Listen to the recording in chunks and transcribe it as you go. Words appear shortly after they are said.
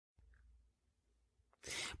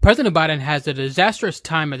President Biden has a disastrous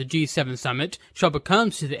time at the G7 summit. Trump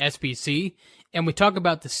comes to the SBC, and we talk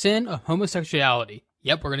about the sin of homosexuality.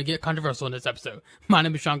 Yep, we're going to get controversial in this episode. My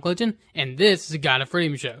name is Sean Clinton, and this is the God of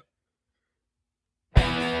Freedom Show.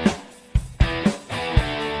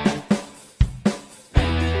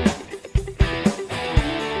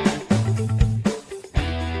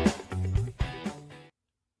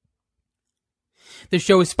 The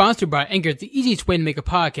show is sponsored by Anchor, the easiest way to make a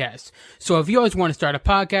podcast. So if you always want to start a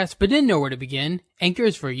podcast but didn't know where to begin, Anchor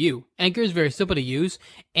is for you. Anchor is very simple to use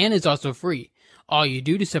and is also free. All you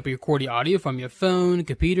do is simply record the audio from your phone,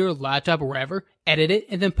 computer, laptop, or wherever, edit it,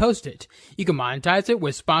 and then post it. You can monetize it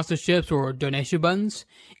with sponsorships or donation buttons,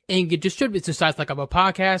 and you can distribute it to sites like Apple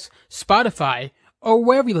Podcasts, Spotify, or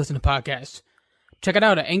wherever you listen to podcasts. Check it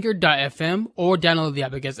out at Anchor.fm or download the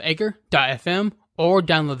app against Anchor.fm or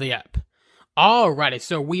download the app. Alrighty,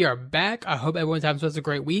 so we are back. I hope everyone's having such a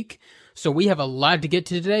great week. So we have a lot to get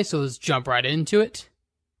to today, so let's jump right into it.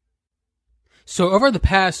 So over the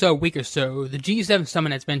past week or so, the G7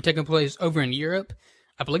 summit has been taking place over in Europe.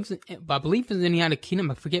 I believe it's in the United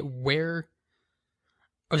Kingdom. I forget where.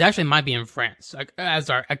 It actually might be in France.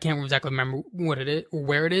 I can't exactly remember what it is or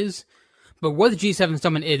where it is. But what the G7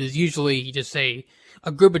 summit is usually just a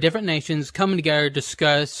group of different nations coming together to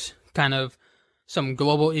discuss kind of some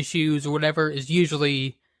global issues or whatever. Is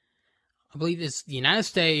usually, I believe it's the United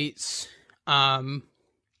States, the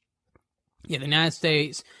United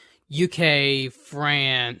States, UK,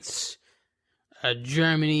 France,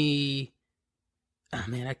 Germany. Oh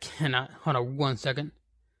man, I cannot. Hold on one second.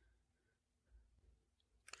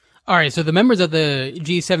 Alright, so the members of the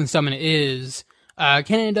G7 summit is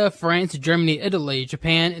Canada, France, Germany, Italy,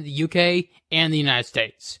 Japan, the UK, and the United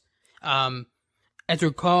States. As you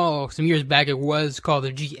recall, some years back it was called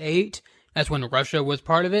the G8. That's when Russia was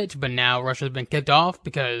part of it, but now Russia's been kicked off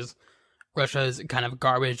because Russia is kind of a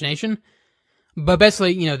garbage nation. But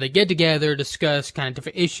basically, they get together, discuss kind of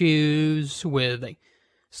different issues with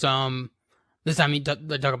this time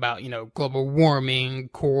they talk about, global warming,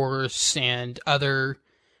 of course, and other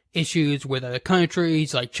issues with other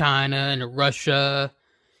countries like China and Russia,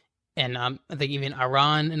 and I think even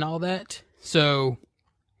Iran and all that. So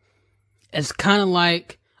it's kind of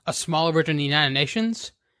like a smaller version of the United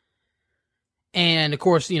Nations. And of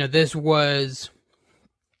course, this was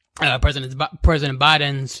President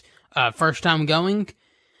Biden's first time going.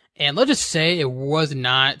 And let's just say it was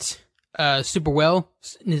not super well.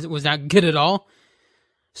 It was not good at all.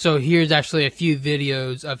 So here's actually a few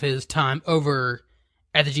videos of his time over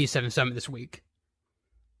at the G7 summit this week.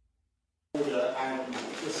 And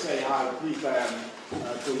just say how pleased I am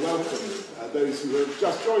to welcome those who have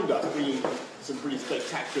just joined us, bringing some pretty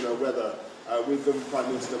spectacular weather with them. Prime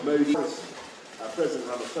Minister Modi, President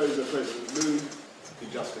Ramaphosa, President Moon,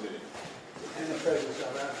 in just a minute. And the President of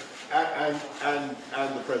South Africa.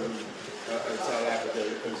 And the President of South Africa,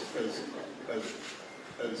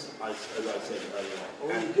 as I said earlier. Oh,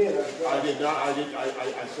 you did?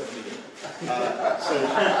 I certainly did.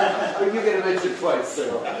 Well, you get to mention it twice. So,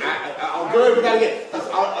 I'll go over that again.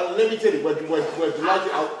 Let me tell you, we're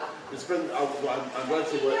delighted. I'm glad to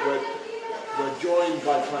say we're joined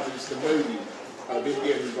by Prime Minister Modi of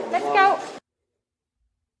India, who's on the line. Let's go.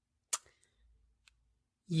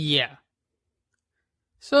 Yeah.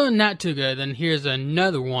 So not too good. Then here's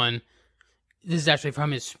another one. This is actually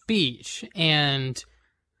from his speech, and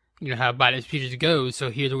how Biden's speeches go. So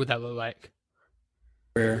here's what that looked like.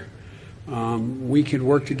 Where we could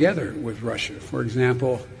work together with Russia, for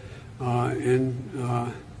example, in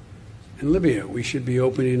Libya, we should be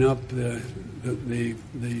opening up the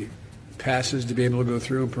passes to be able to go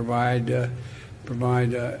through and provide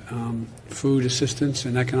food assistance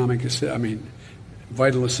and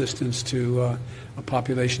vital assistance to a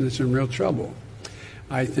population that's in real trouble.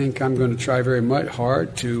 I think I'm going to try very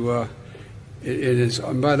hard to. It is.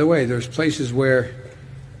 And by the way, there's places where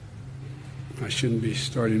I shouldn't be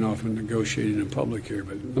starting off and negotiating in public here,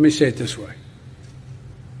 but let me say it this way: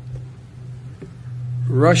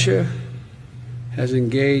 Russia has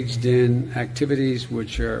engaged in activities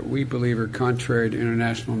which we believe are contrary to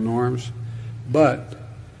international norms, but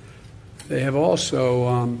they have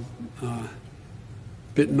also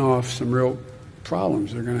bitten off some real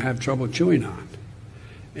problems they're going to have trouble chewing on.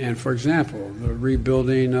 And for example, the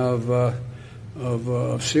rebuilding of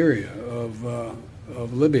Syria,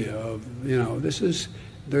 of Libya,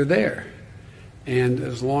 they're there. And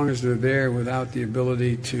as long as they're there without the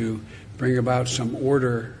ability to bring about some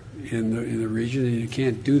order in the region, and you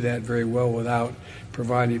can't do that very well without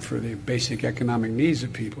providing for the basic economic needs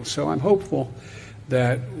of people. So I'm hopeful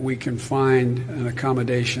that we can find an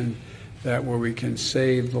accommodation where we can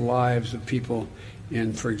save the lives of people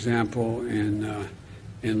for example, in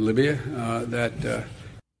Libya, that.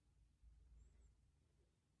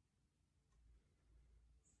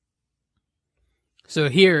 So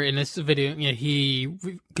here in this video, he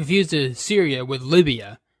confuses Syria with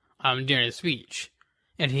Libya during his speech,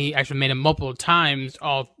 and he actually made it multiple times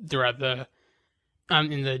all throughout the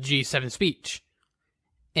in the G7 speech.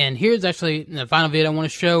 And here's actually the final video I want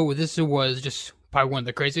to show. This was just probably one of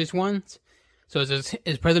the craziest ones. So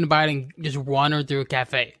it's President Biden just wandering through a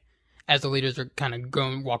cafe as the leaders are kind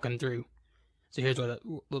of walking through. So here's what it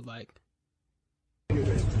looked like.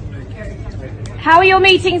 How are your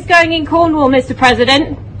meetings going in Cornwall, Mr.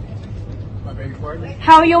 President? I beg your pardon?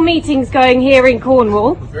 How are your meetings going here in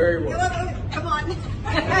Cornwall? Very well. Come on.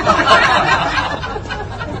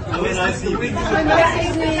 Really nice evening.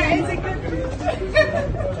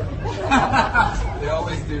 They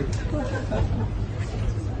always do.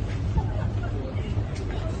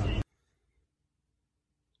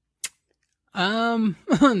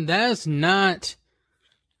 That's not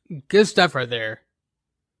good stuff right there.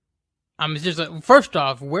 It's just like, first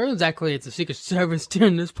off, where exactly is the Secret Service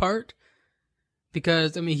during this part?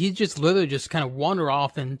 Because, he just literally just kind of wander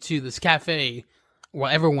off into this cafe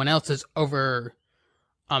while everyone else is over,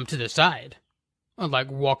 to the side. Or,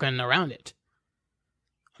 like, walking around it.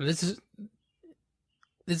 This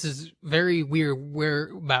is very weird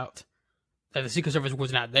whereabout that the Secret Service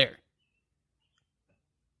was not there.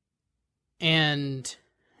 And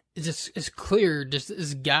it's clear, just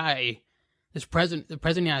this guy, the president of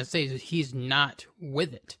the United States, he's not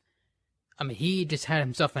with it. He just had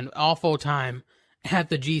himself an awful time at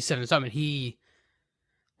the G7 summit.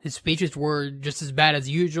 His speeches were just as bad as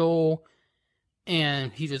usual,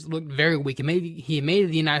 and he just looked very weak. He made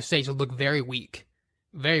the United States look very weak,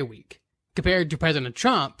 compared to President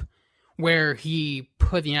Trump, where he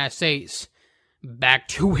put the United States back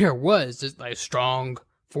to where it was, just like a strong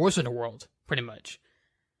force in the world, pretty much.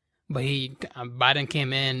 But Biden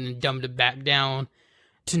came in and dumbed it back down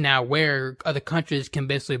to now where other countries can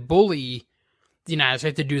basically bully the United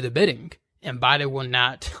States to do the bidding, and Biden will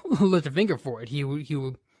not lift a finger for it. He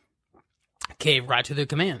would cave right to their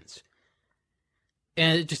commands,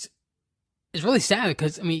 and it's really sad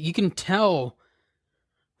because you can tell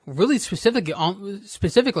really specifically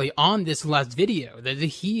on this last video that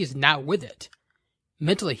he is not with it.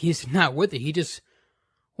 Mentally, he's not with it. He just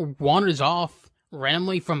wanders off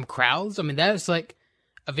randomly from crowds. That's like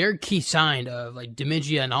a very key sign of like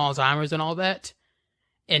dementia and Alzheimer's and all that,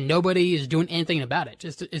 and nobody is doing anything about it.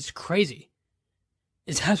 It's crazy.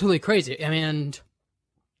 It's absolutely crazy. And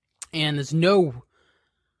there's no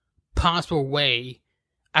possible way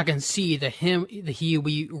I can see that he will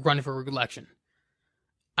be running for re-election.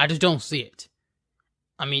 I just don't see it.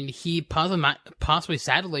 He possibly,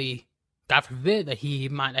 sadly, God forbid, that he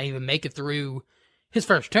might not even make it through his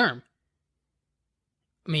first term.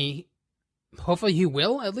 Hopefully he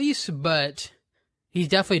will, at least, but he's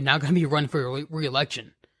definitely not going to be running for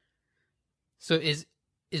re-election. So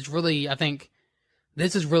it's really, I think,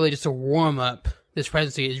 this is really just a warm-up. This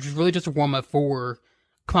presidency is really just a warm-up for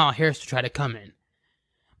Kamala Harris to try to come in.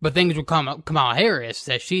 But things with Kamala Harris,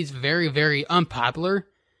 that she's very, very unpopular,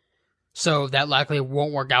 so that likely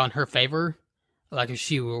won't work out in her favor, like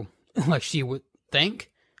she would think.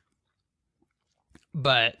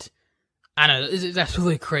 But I don't know, it's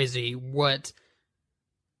absolutely crazy what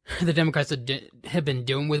the Democrats have been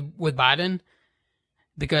doing with Biden,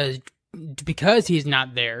 because he's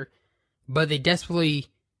not there, but they desperately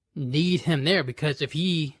need him there, because if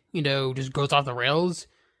he, just goes off the rails,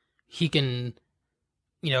 he can,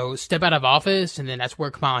 step out of office, and then that's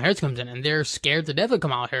where Kamala Harris comes in, and they're scared to death of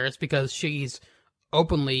Kamala Harris because she's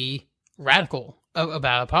openly radical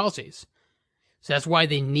about her policies. So that's why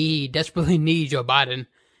they desperately need Joe Biden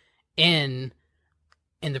in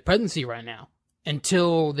the presidency right now,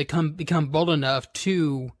 until they become bold enough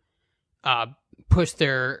to push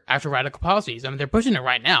their actual radical policies. They're pushing it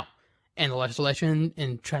right now in the legislation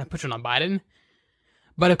and trying to push it on Biden.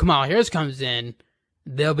 But if Kamala Harris comes in,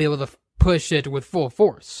 they'll be able to push it with full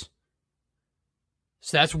force.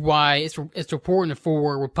 So that's why it's important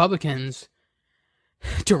for Republicans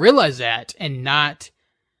to realize that and not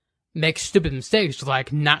make stupid mistakes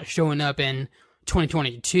like not showing up in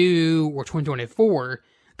 2022 or 2024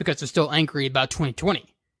 because they're still angry about 2020.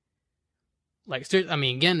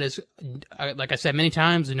 Again, there's, like I said many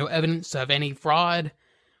times, there's no evidence of any fraud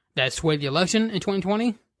that swayed the election in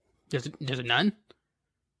 2020. There's none.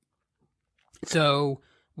 So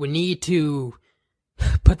we need to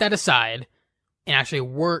put that aside and actually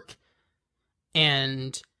work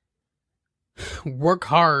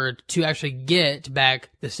hard to actually get back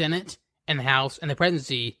the Senate and the House and the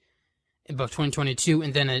presidency in both 2022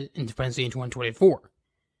 and then in the presidency in 2024.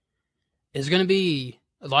 It's going to be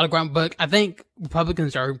a lot of ground, but I think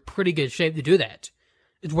Republicans are in pretty good shape to do that.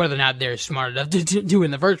 It's whether or not they're smart enough to do it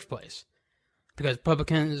in the first place. Because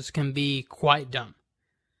Republicans can be quite dumb.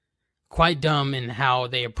 Quite dumb in how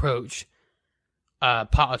they approach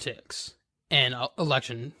politics and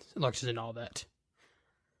elections and all that.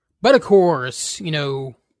 But of course,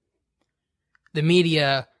 the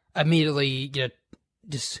media immediately,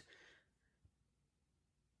 just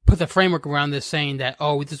put the framework around this saying that,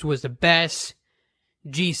 this was the best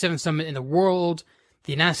G7 summit in the world.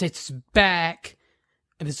 The United States is back.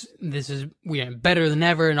 We are better than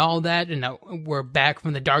ever and all that. And we're back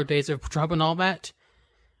from the dark days of Trump and all that.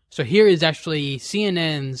 So here is actually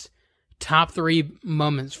CNN's top 3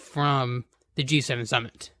 moments from the G7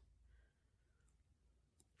 summit.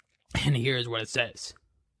 And here's what it says.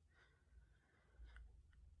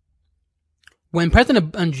 When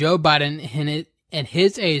President Joe Biden and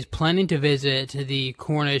his aides planning to visit the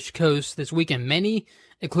Cornish coast this weekend, many,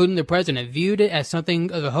 including the president, viewed it as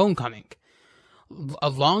something of a homecoming.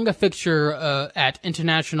 Along a fixture at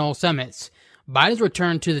international summits, Biden's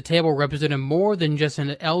return to the table represented more than just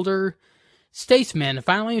an elder statesman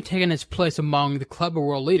finally taking his place among the club of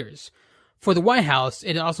world leaders. For the White House,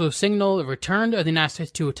 it also signaled a return of the United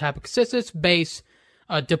States to a type of consensus-based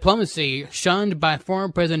diplomacy shunned by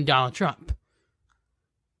former President Donald Trump.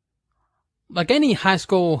 Like any high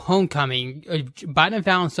school homecoming, Biden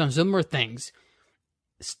found some similar things.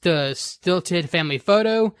 The stilted family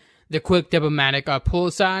photo, the quick diplomatic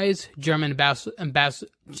policies, German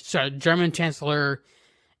Chancellor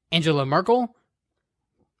Angela Merkel.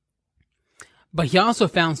 But he also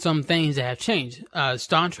found some things that have changed.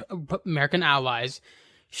 Staunch American allies,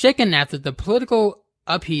 shaken after the political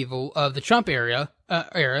upheaval of the Trump era,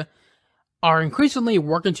 are increasingly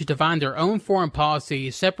working to define their own foreign policy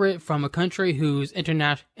separate from a country whose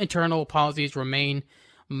internal policies remain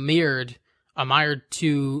mired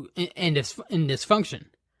to in dysfunction.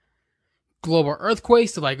 Global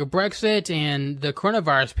earthquakes like Brexit and the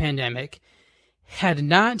coronavirus pandemic had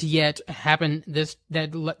not yet happened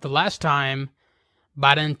the last time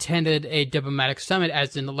Biden attended a diplomatic summit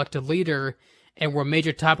as an elected leader and were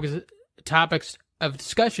major topics of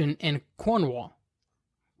discussion in Cornwall.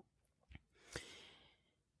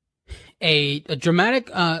 A dramatic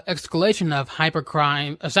escalation of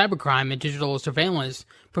cybercrime and digital surveillance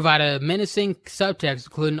provided a menacing subtext,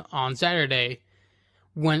 including on Saturday,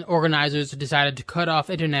 when organizers decided to cut off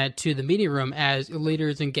internet to the meeting room as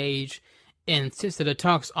leaders engage in sensitive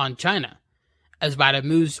talks on China. As Biden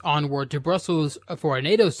moves onward to Brussels for a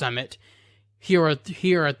NATO summit, here are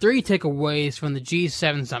 3 takeaways from the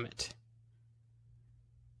G7 summit.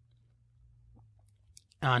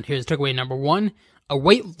 And here's takeaway number 1: a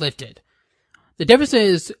weight lifted. The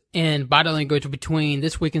differences in body language between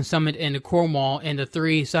this weekend's summit in Cornwall and the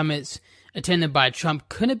 3 summits attended by Trump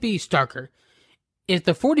couldn't be starker. If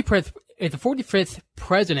the 45th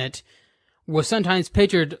president was sometimes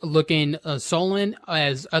pictured looking sullen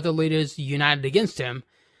as other leaders united against him,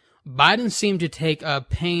 Biden seemed to take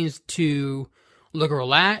pains to look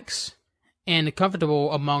relaxed and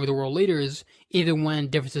comfortable among the world leaders, even when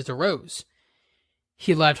differences arose.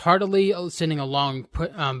 He laughed heartily, sitting along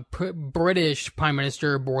British Prime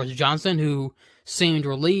Minister Boris Johnson, who seemed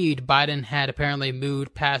relieved Biden had apparently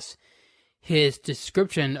moved past his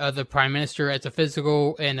description of the Prime Minister as a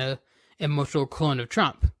physical and emotional clone of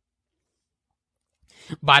Trump.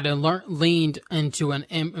 Biden leaned into an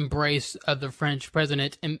embrace of the French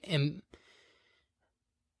President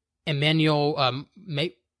Emmanuel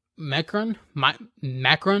Macron,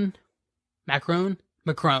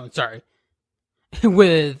 sorry.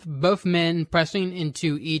 With both men pressing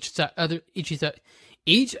into each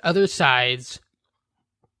other's sides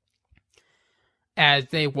as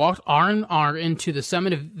they walked arm in arm into the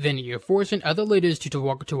summit venue, forcing other leaders to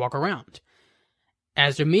walk around.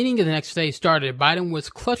 As the meeting the next day started, Biden was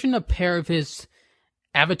clutching a pair of his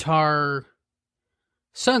avatar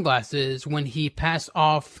sunglasses when he passed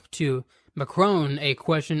off to Macron a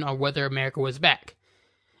question on whether America was back.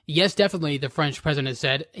 Yes, definitely, the French president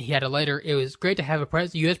said. He had a later, it was great to have a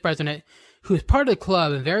U.S. president who is part of the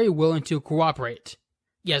club and very willing to cooperate.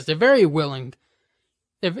 Yes, they're very willing.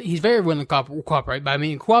 He's very willing to cooperate. But I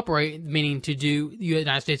mean, cooperate meaning the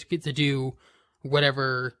United States gets to do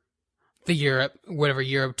whatever Europe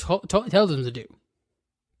tells them to do.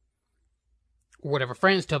 Whatever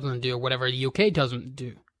France tells them to do, or whatever the UK tells them to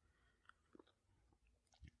do.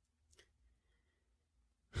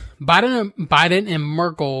 Biden and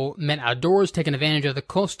Merkel met outdoors, taking advantage of the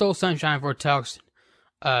coastal sunshine for talks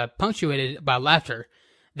punctuated by laughter.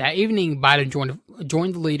 That evening, Biden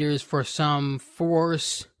joined the leaders for some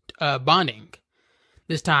forced bonding,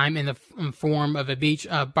 this time in the form of a beach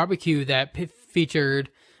barbecue that featured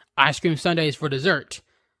ice cream sundaes for dessert.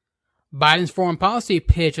 Biden's foreign policy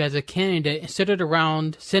pitch as a candidate centered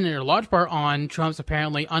in large part on Trump's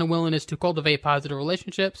apparently unwillingness to cultivate positive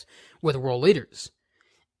relationships with world leaders.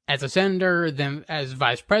 As a senator, then as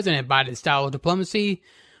vice president, Biden's style of diplomacy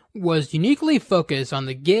was uniquely focused on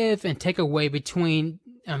the give and take away between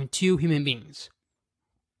two human beings.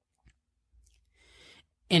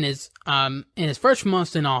 In his first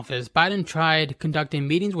months in office, Biden tried conducting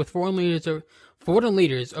meetings with foreign leaders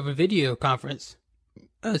over video conference.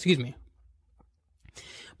 But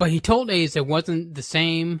he told aides it wasn't the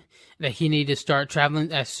same, that he needed to start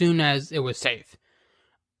traveling as soon as it was safe.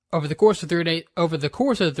 Over the course of the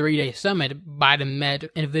 3-day summit, Biden met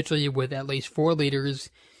individually with at least 4 leaders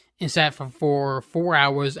and sat for 4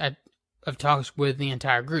 hours of talks with the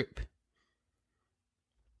entire group.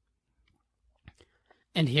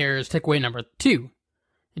 And here's takeaway number 2.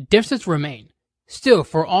 Differences remain. Still,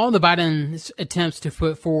 for all the Biden's attempts to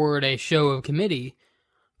put forward a show of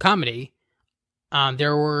comedy,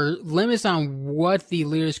 there were limits on what the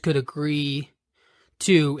leaders could agree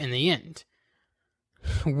to in the end.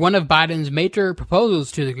 One of Biden's major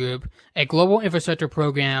proposals to the group, a global infrastructure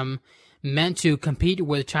program meant to compete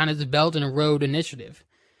with China's Belt and Road Initiative,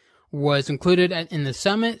 was included in the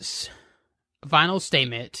summit's final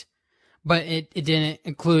statement, but it didn't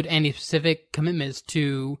include any specific commitments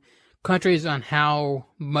to countries on how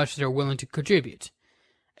much they're willing to contribute.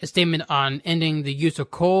 A statement on ending the use of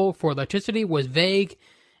coal for electricity was vague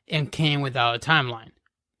and came without a timeline.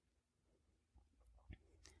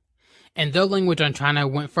 And though language on China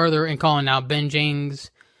went further in calling out Beijing's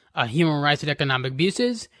human rights and economic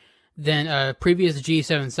abuses than previous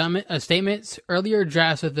G7 summit statements, earlier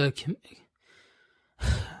drafts of hold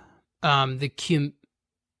on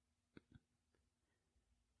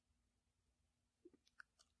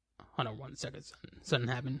 1 second, something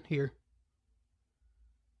happened here.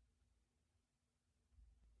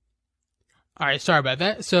 All right, sorry about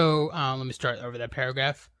that. So let me start over that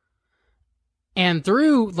paragraph. And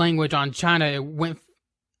through language on China, it went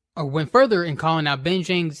further in calling out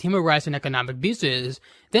Beijing's human rights and economic abuses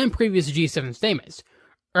than previous G7 statements.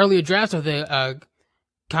 Earlier drafts of the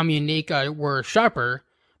communique were sharper.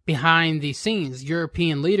 Behind the scenes,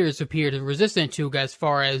 European leaders appeared resistant to as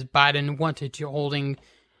far as Biden wanted to holding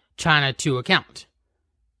China to account.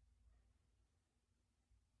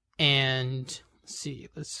 And let's see,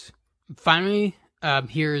 finally,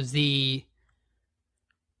 here's the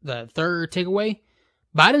third takeaway.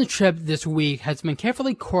 Biden's trip this week has been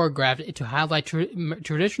carefully choreographed to highlight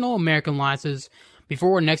traditional American alliances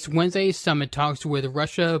before next Wednesday's summit talks with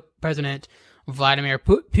Russia President Vladimir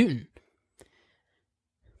Putin.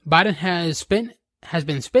 Biden has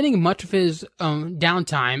been spending much of his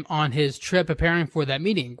downtime on his trip preparing for that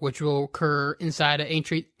meeting, which will occur inside an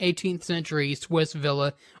 18th century Swiss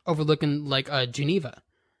villa overlooking Lake Geneva.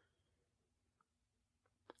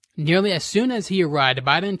 Nearly as soon as he arrived,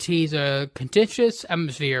 Biden teased a contentious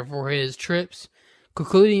atmosphere for his trip's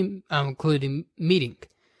concluding meeting.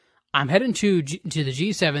 I'm heading to the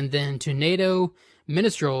G7, then to NATO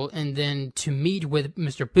ministerial, and then to meet with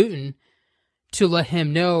Mr. Putin to let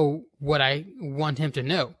him know what I want him to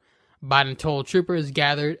know, Biden told troopers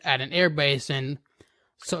gathered at an airbase in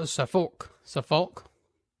Suffolk.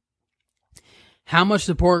 How much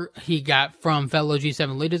support he got from fellow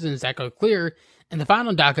G7 leaders is exactly clear. In the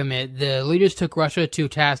final document, the leaders took Russia to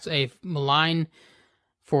task malign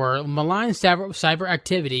cyber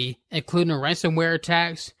activity, including ransomware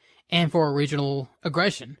attacks, and for regional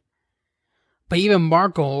aggression. But even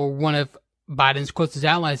Merkel, one of Biden's closest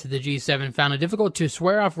allies to the G7, found it difficult to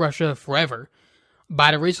swear off Russia forever.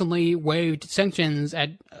 Biden recently waived sanctions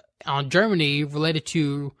on Germany related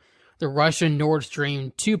to the Russian Nord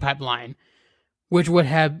Stream 2 pipeline, which would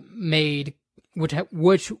have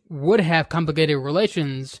complicated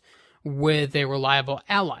relations with a reliable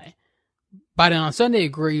ally. Biden on Sunday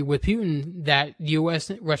agreed with Putin that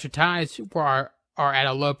U.S.-Russia ties are at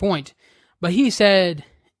a low point, but he said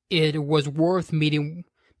it was worth meeting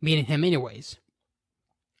him anyways.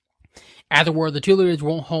 Afterward, the two leaders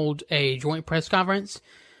won't hold a joint press conference,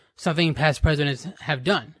 something past presidents have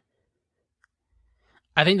done.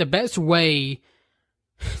 I think the best way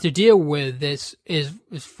to deal with this is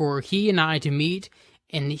for he and I to meet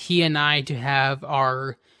and he and I to have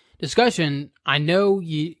our discussion. I know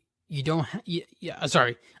you don't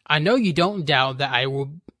doubt that I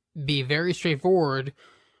will be very straightforward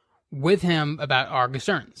with him about our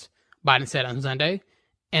concerns, Biden said on Sunday,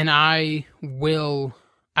 and I will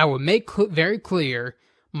make very clear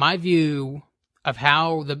my view of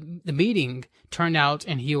how the meeting turned out,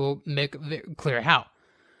 and he will make it clear how,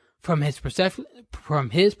 from his perspective,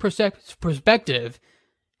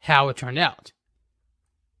 how it turned out.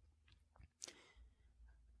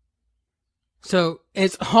 So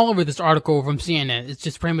it's all over this article from CNN. It's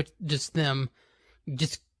just pretty much just them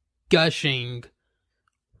just gushing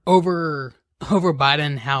over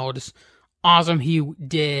Biden, how just awesome he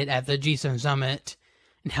did at the G7 summit,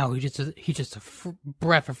 and how he's just a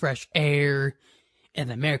breath of fresh air, and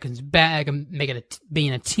the Americans back and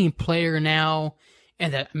being a team player now,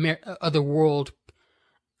 and that the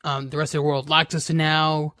rest of the world likes us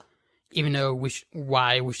now, even though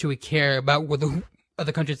why should we care about what the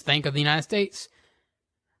other countries think of the United States?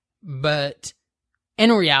 But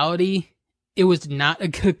in reality, it was not a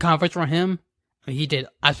good conference for him. He did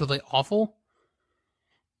absolutely awful.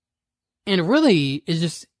 And really,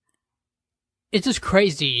 it's just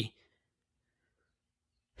crazy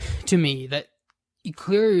to me that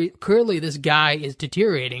clearly this guy is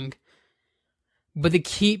deteriorating, but they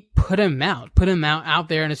keep put him out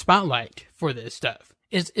there in the spotlight for this stuff.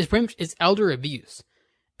 It's pretty much, it's elder abuse.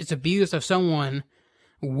 It's abuse of someone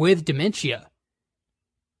with dementia.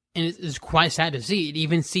 And it's quite sad to see it.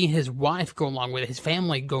 Even see his wife go along with it, his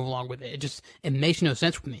family go along with it. It makes no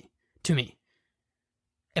sense to me.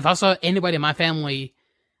 If I saw anybody in my family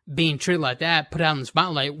being treated like that, put out in the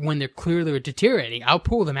spotlight when they're clearly deteriorating, I'll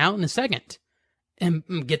pull them out in a second and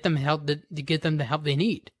get them the help they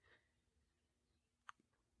need.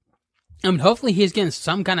 Hopefully he's getting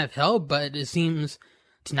some kind of help, but it seems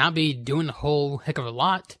to not be doing a whole heck of a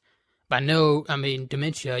lot. But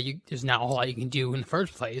dementia, there's not a whole lot you can do in the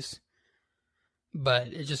first place. But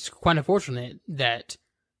it's just quite unfortunate that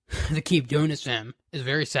they keep doing this to him. It's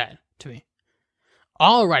very sad to me.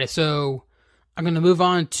 Alrighty, so I'm going to move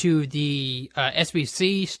on to the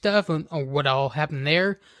SBC stuff and what all happened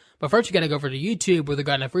there. But first you got to go over to YouTube where they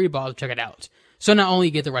got enough read ball to check it out. So not only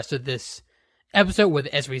you get the rest of this episode with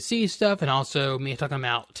the SBC stuff, and also me talking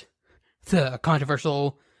about the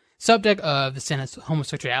controversial subject of the Senate's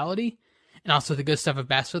homosexuality, and also the good stuff of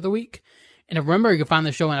Bastard of the Week. And remember, you can find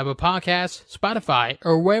the show on Apple Podcasts, Spotify,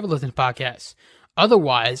 or wherever you listen to podcasts.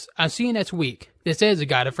 Otherwise, I'll see you next week. This is the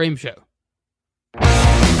God of Frame Show.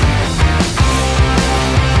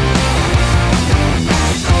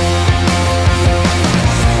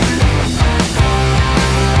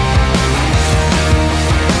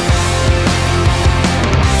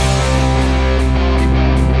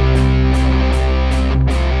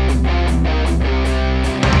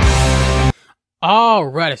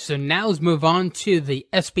 Alright, so now let's move on to the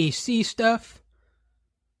SBC stuff.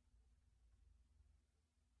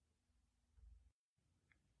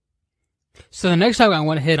 So the next topic I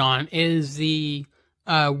want to hit on is the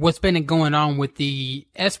what's been going on with the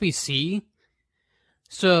SBC.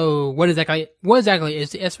 So what exactly is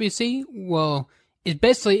the SBC? Well,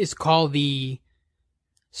 it's called the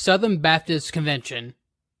Southern Baptist Convention,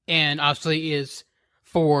 and obviously is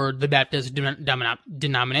for the Baptist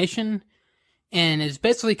denomination. And it's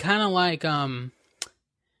basically kind of like the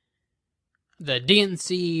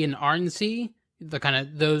DNC and RNC, the kind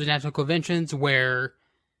of those national conventions where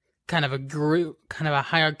kind of a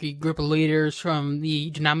hierarchy group of leaders from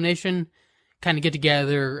the denomination kind of get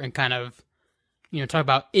together and kind of, talk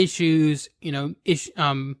about issues, hitting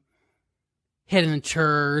the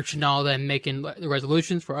church and all that, and making the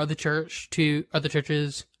resolutions for other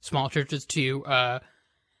churches, small churches to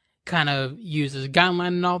kind of use as a guideline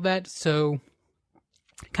and all that. So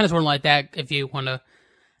kind of sort of like that if you want to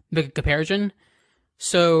make a comparison.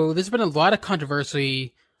 So there's been a lot of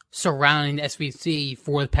controversy surrounding the SBC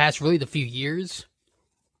for the past the few years,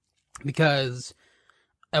 because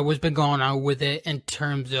what's been going on with it in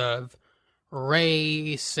terms of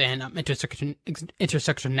race and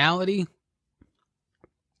intersectionality,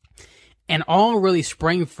 and all really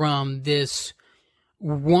sprang from this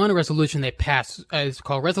one resolution they passed. It's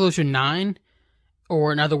called Resolution 9.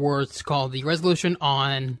 Or in other words, it's called the Resolution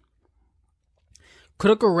on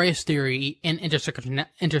Critical Race Theory and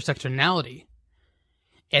Intersectionality.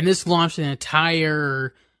 And this launched an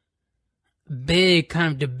entire big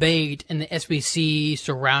kind of debate in the SBC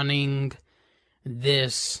surrounding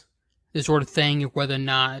this sort of thing, whether or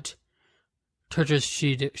not churches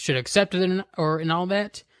should accept it and all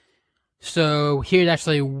that. So here's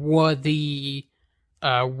actually what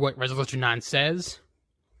what Resolution 9 says.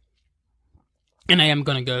 And I am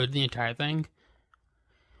going to go to the entire thing.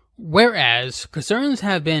 Whereas concerns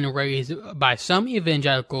have been raised by some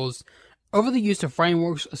evangelicals over the use of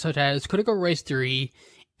frameworks such as critical race theory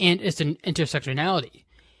and its intersectionality.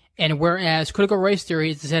 And whereas critical race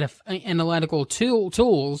theory is a set of analytical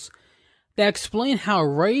tools that explain how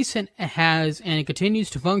race has and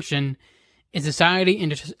continues to function in society.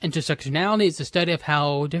 Intersectionality is the study of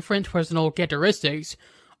how different personal characteristics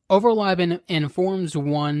overlap and form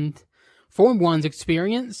one's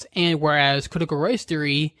experience, and whereas critical race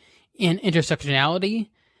theory and intersectionality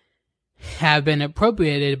have been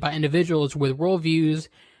appropriated by individuals with worldviews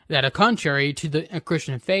that are contrary to the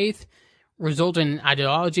Christian faith, resulting in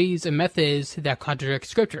ideologies and methods that contradict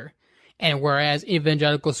Scripture. And whereas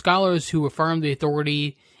evangelical scholars who affirm the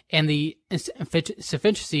authority and the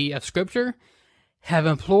sufficiency of Scripture have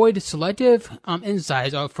employed selective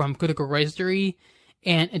insights from critical race theory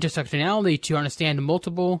and intersectionality to understand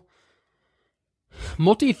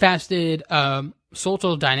multifaceted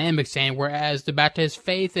social dynamics, and whereas the Baptist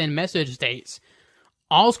faith and message states,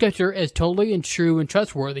 all Scripture is totally and true and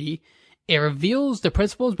trustworthy, it reveals the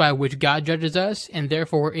principles by which God judges us, and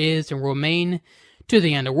therefore is and will remain to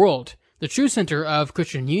the end of the world, the true center of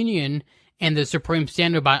Christian union, and the supreme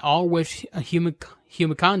standard by all which human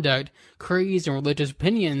conduct, creeds, and religious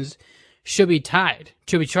opinions should be tried.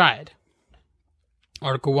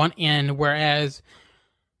 Article 1, and whereas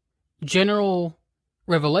general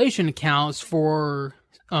revelation accounts for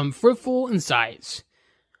fruitful insights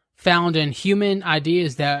found in human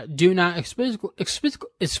ideas that do not explicitly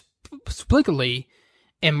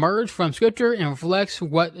emerge from Scripture and reflects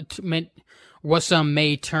what some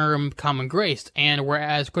may term common grace, and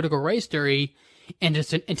whereas critical race theory and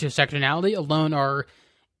intersectionality alone are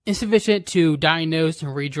insufficient to diagnose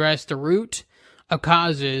and redress the root of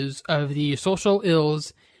causes of the social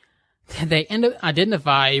ills they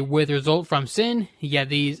identify with result from sin, yet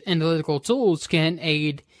these analytical tools can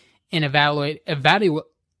aid in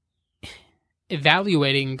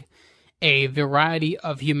evaluating a variety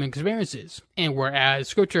of human experiences. And whereas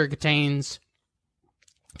Scripture contains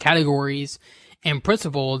categories and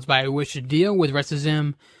principles by which to deal with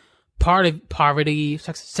racism, poverty,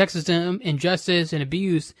 sexism, injustice, and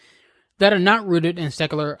abuse that are not rooted in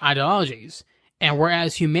secular ideologies, and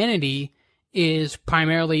whereas humanity is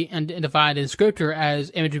primarily identified in Scripture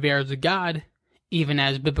as image bearers of God, even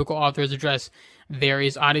as biblical authors address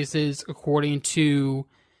various audiences according to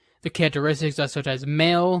the characteristics such as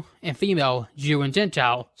male and female, Jew and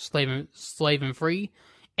Gentile, slave and free,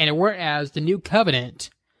 and whereas the New Covenant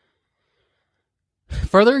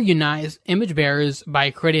further unites image bearers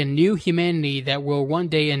by creating a new humanity that will one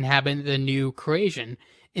day inhabit the new creation,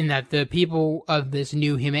 in that the people of this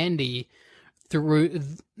new humanity,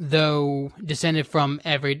 though descended from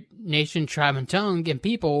every nation, tribe, and tongue, and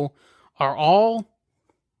people, are all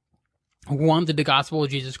one to the gospel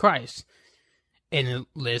of Jesus Christ. In the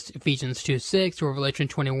list, Ephesians 2:6, Revelation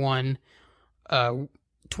 21,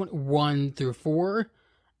 1 through 4,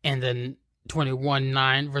 and then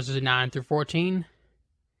 21:9, verses 9 through 14.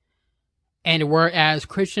 And whereas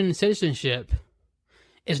Christian citizenship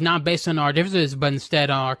is not based on our differences, but instead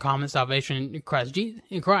on our common salvation in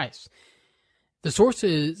Christ. The source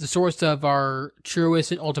of our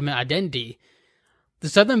truest and ultimate identity. The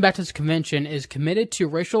Southern Baptist Convention is committed to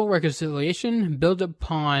racial reconciliation built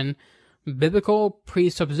upon biblical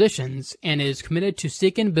presuppositions, and is committed to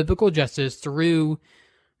seeking biblical justice through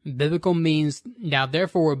biblical means. Now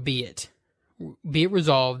therefore be it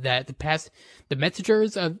resolved that the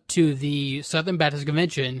messengers to the Southern Baptist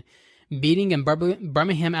Convention meeting in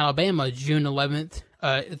Birmingham, Alabama, June 11th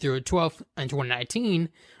through 12th in 2019,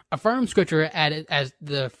 affirm Scripture as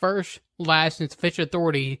the first, last, and sufficient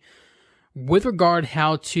authority with regard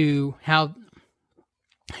to how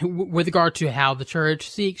the church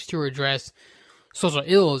seeks to address social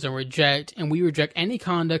ills, and we reject any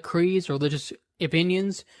conduct, creeds, or religious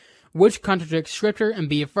opinions which contradict Scripture, and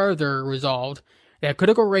be further resolved that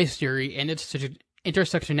critical race theory and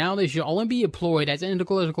intersectionality should only be employed as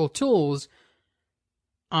analytical tools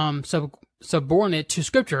subordinate to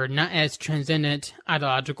Scripture, not as transcendent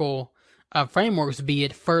ideological frameworks. Be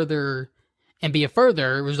it further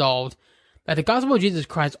resolved that the gospel of Jesus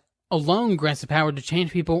Christ alone grants the power to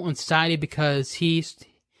change people in society, because he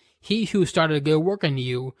who started a good work in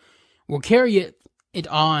you will carry it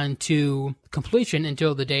on to completion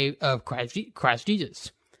until the day of Christ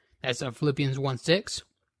Jesus. That's Philippians 1:6.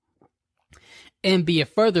 And be it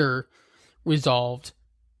further resolved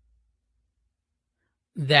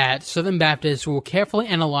that Southern Baptists will carefully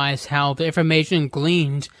analyze how the information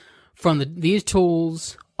gleaned from these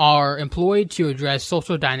tools are employed to address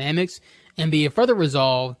social dynamics, and be it further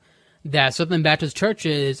resolved that Southern Baptist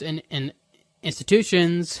churches and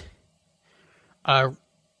institutions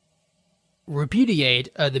repudiate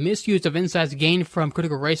the misuse of insights gained from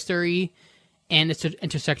critical race theory and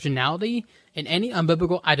intersectionality and any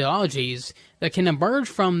unbiblical ideologies that can emerge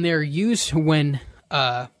from their use when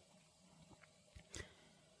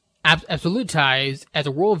absolutized as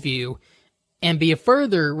a worldview, and be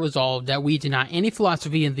further resolved that we deny any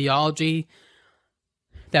philosophy and theology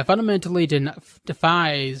that fundamentally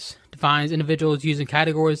defines individuals using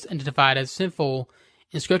categories identified as sinful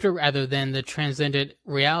in Scripture rather than the transcendent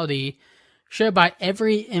reality shared by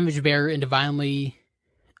every image bearer in divinely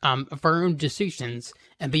affirmed distinctions,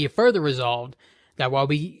 and be further resolved that while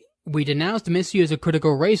we denounce the misuse of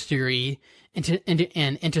critical race theory and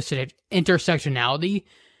intersectionality,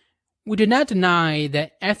 we do not deny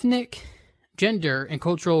that ethnic, gender, and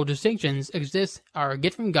cultural distinctions exist are a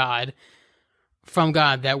gift from God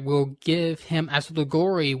that will give him absolute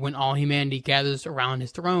glory when all humanity gathers around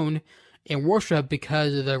his throne in worship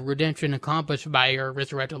because of the redemption accomplished by our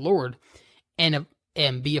resurrected Lord, and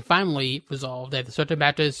be finally resolved that the Southern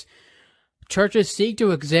Baptist churches seek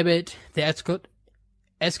to exhibit the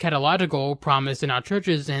eschatological promise in our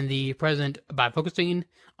churches in the present by focusing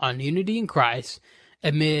on unity in Christ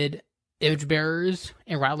amid image bearers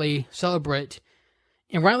and rightly celebrate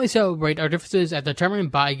our differences as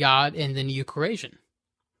determined by God in the new creation.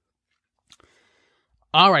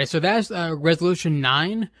 Alright, so that's Resolution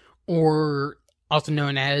 9, or also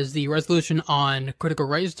known as the Resolution on Critical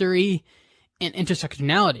Race Theory and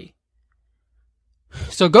Intersectionality.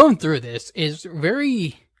 So going through this is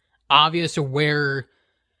very obvious where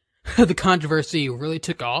the controversy really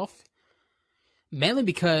took off, mainly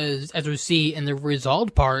because, as we see in the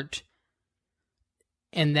resolved part,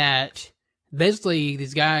 and that basically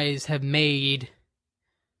these guys have made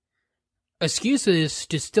excuses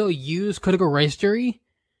to still use critical race theory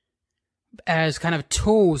as kind of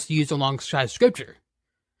tools used alongside Scripture.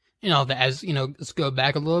 Let's go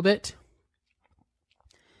back a little bit.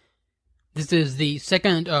 This is the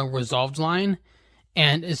second resolved line,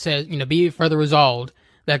 and it says, be further resolved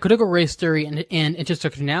that critical race theory and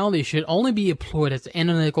intersectionality should only be employed as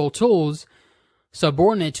analytical tools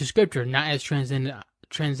subordinate to Scripture, not as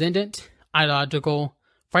transcendent ideological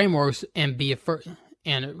frameworks and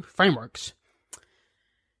frameworks.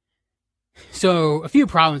 So, a few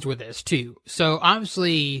problems with this, too. So,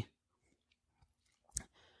 obviously,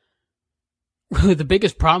 really the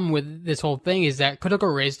biggest problem with this whole thing is that critical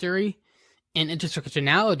race theory and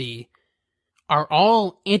intersectionality are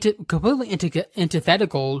all completely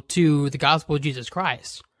antithetical to the gospel of Jesus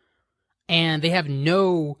Christ. And they have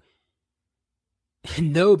no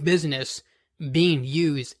business being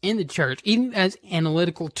used in the church, even as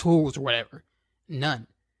analytical tools or whatever. None.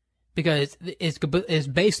 Because it's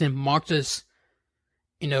based in Marxist,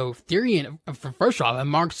 theory. And first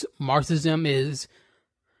off, Marxism is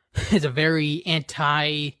a very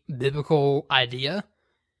anti-biblical idea.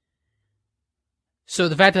 So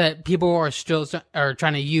the fact that people are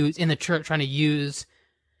trying to use,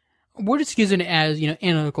 we're just using it as,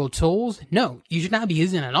 analytical tools. No, you should not be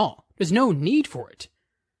using it at all. There's no need for it.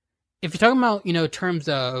 If you're talking about, terms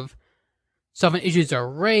of solving issues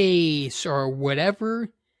of race or whatever,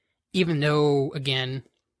 even though, again,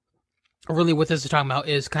 really what this is talking about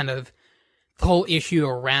is kind of the whole issue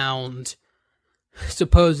around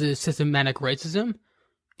supposed systematic racism,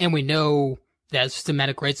 and we know that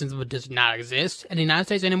systematic racism does not exist in the United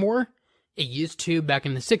States anymore. It used to back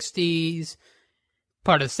in the 60s,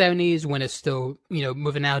 part of the 70s, when it's still,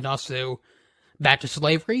 moving out, and also back to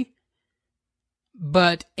slavery.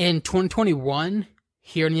 But in 2021,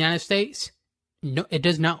 here in the United States, no, it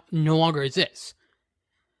does no longer exist.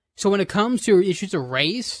 So when it comes to issues of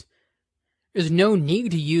race, there's no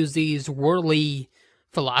need to use these worldly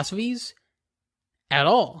philosophies at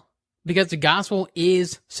all, because the gospel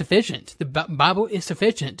is sufficient. The Bible is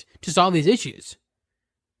sufficient to solve these issues.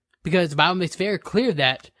 Because the Bible makes very clear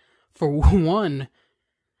that, for one,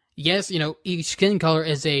 yes, each skin color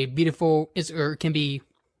is a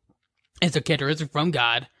characteristic from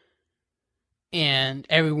God, and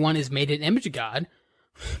everyone is made in the image of God,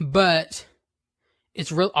 but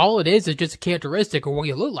all it is just a characteristic of what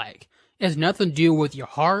you look like. It has nothing to do with your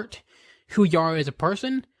heart, who you are as a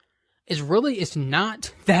person. It's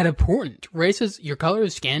not that important. Your color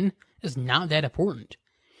of skin is not that important.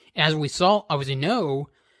 As we know,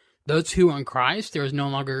 those who are in Christ, there is no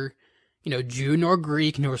longer, Jew nor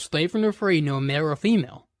Greek, nor slave nor free, nor male or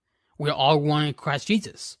female. We're all one in Christ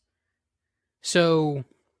Jesus. So,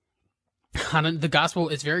 the gospel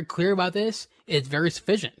is very clear about this. It's very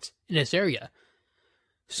sufficient in this area.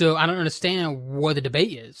 So, I don't understand what the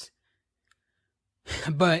debate is.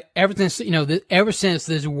 But ever since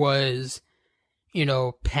this was,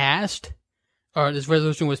 passed, or this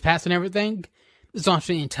resolution was passed and everything, there's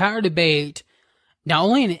actually an entire debate, not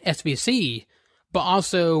only in SBC, but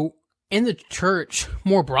also in the church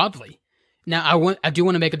more broadly. Now, I do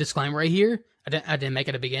want to make a disclaimer right here. I didn't make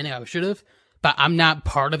it at the beginning. I should have. but I'm not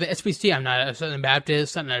part of the SBC. I'm not a Southern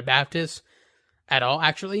Baptist. I'm not a Baptist at all,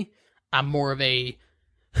 actually. I'm more of a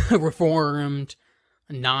Reformed,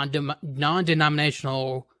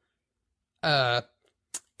 non-denominational,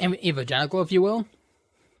 evangelical, if you will.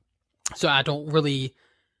 So I don't really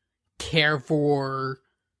care for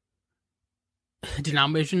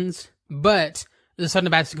denominations, but the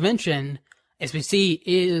Southern Baptist Convention, SBC,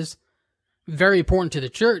 is very important to the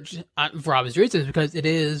church for obvious reasons, because it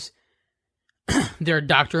is their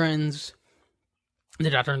doctrines, the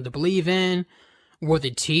doctrine they believe in, what they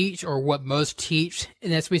teach, or what most teach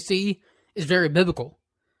in SBC, is very biblical.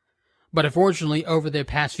 But unfortunately, over the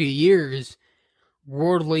past few years,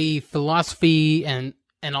 worldly philosophy and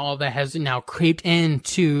all that has now creeped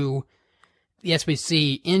into the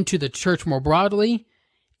SBC, into the church more broadly,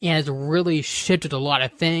 and has really shifted a lot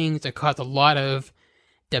of things and caused a lot of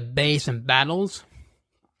debates and battles,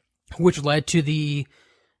 which is leading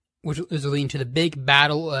to the big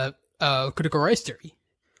battle of critical race theory.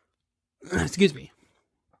 Excuse me.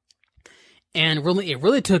 And really, it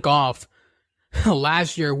really took off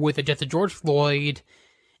last year with the death of George Floyd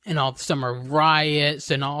and all the summer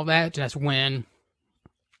riots and all that. That's when,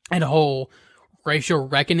 and a whole racial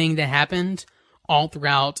reckoning that happened all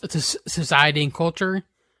throughout society and culture.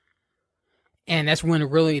 And that's when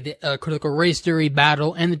really the critical race theory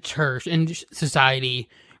battle in the church and society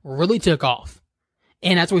really took off.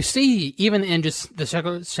 And as we see, even in just the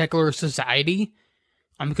secular society,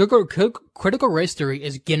 critical race theory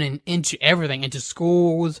is getting into everything, into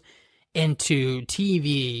schools, into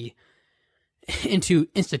TV, into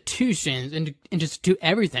institutions, and just to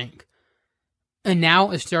everything. And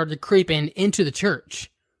now it started to creep into the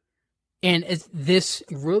church. And this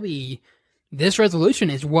resolution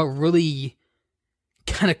is what really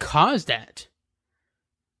kind of caused that.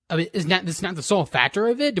 I mean, this is not the sole factor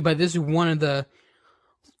of it, but this is one of the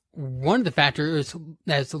factors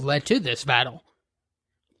that's led to this battle.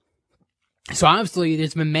 So obviously,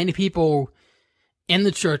 there's been many people in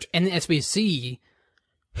the church and the SBC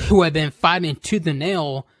who have been fighting tooth and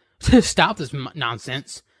nail to stop this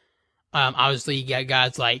nonsense. Obviously, you got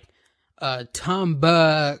guys like Tom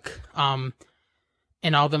Buck,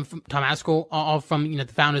 and all of them from Tom Haskell, all from the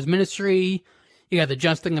Founders Ministry. You got the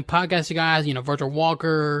Just Thinking podcast guys, Virgil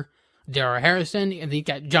Walker, Darrell Harrison, and then you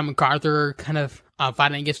got John MacArthur kind of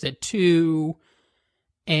fighting against it too,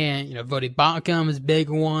 and Vodi Bauckham is a big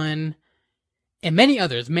one, and many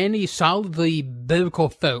others, many solidly biblical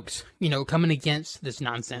folks, coming against this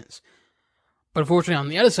nonsense. But unfortunately, on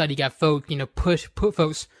the other side, you got folks, put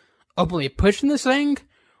folks openly pushing this thing,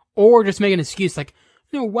 or just making an excuse like,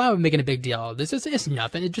 why are we making a big deal of this? It's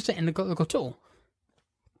nothing. It's just an analytical tool.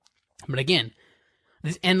 But again,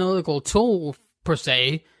 this analytical tool, per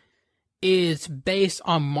se, is based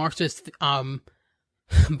on Marxist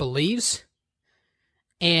beliefs,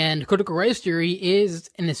 and critical race theory is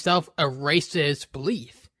in itself a racist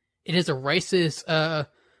belief. It is a racist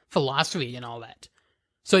philosophy and all that.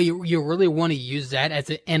 So you really want to use that as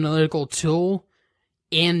an analytical tool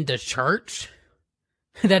in the church?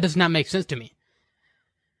 That does not make sense to me.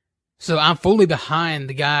 So I'm fully behind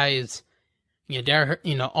the guys,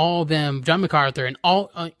 all of them, John MacArthur and all,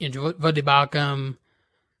 Vodi Bauckham,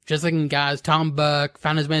 Just Thinking guys, Tom Buck,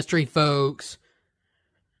 Founders Ministry folks,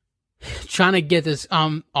 trying to get this,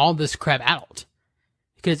 all this crap out.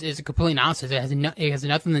 Because it's a complete nonsense. It has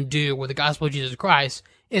nothing to do with the gospel of Jesus Christ.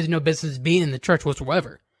 It has no business being in the church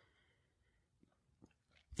whatsoever.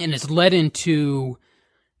 And it's led into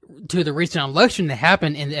the recent election that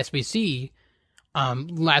happened in the SBC,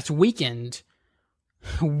 last weekend,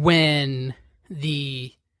 when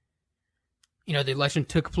the election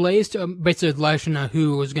took place, basically the election of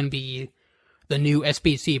who was going to be the new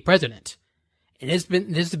SBC president. And this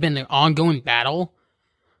has been an ongoing battle,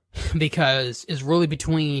 because it's really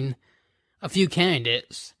between a few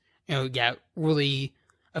candidates. Got really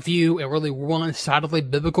a really one-sidedly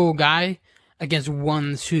biblical guy against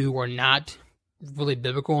ones who are not really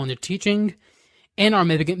biblical in their teaching, and are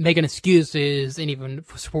making excuses and even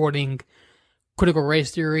supporting critical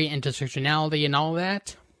race theory, intersectionality, and all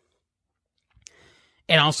that.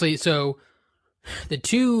 And also, so the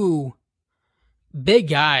two big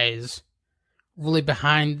guys really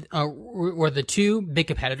behind, were the two big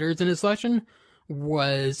competitors in this election,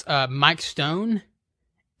 was Mike Stone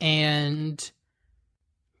and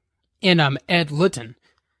Ed Litton.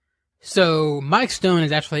 So Mike Stone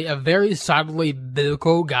is actually a very solidly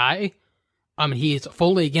biblical guy. He's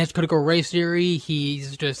fully against critical race theory.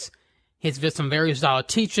 He's just some very solid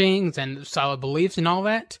teachings and solid beliefs and all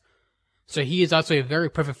that. So he is also a very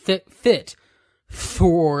perfect fit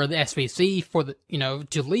for the SBC,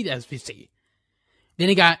 to lead the SBC. Then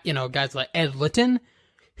you got, guys like Ed Litton,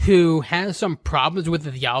 who has some problems with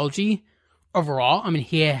the theology overall. I mean,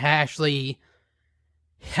 he actually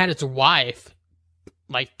had his wife,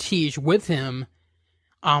 teach with him,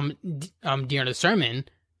 during the sermon,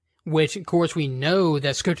 which, of course, we know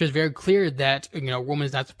that Scripture is very clear that, a woman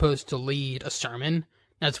is not supposed to lead a sermon,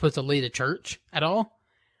 not supposed to lead a church at all.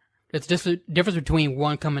 There's just a difference between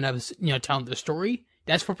one coming up, telling the story.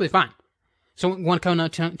 That's perfectly fine. So one coming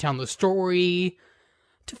up telling the story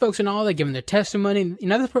to folks and all that, giving their testimony,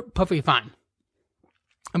 that's perfectly fine.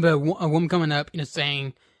 But a woman coming up,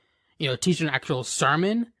 saying, teaching an actual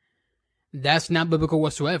sermon, that's not biblical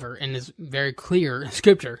whatsoever, and is very clear in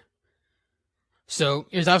Scripture. So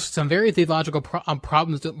there's also some very theological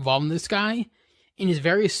problems involved in this guy, and he's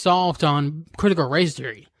very soft on critical race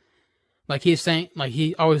theory. He's saying,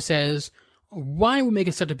 he always says, why are we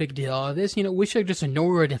making such a big deal out of this? We should just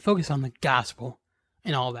ignore it and focus on the gospel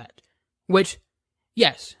and all that. Which,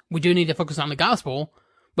 yes, we do need to focus on the gospel,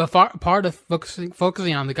 but part of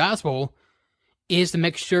focusing on the gospel is to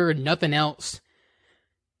make sure nothing else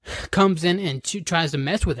comes in and tries to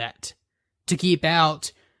mess with that, to keep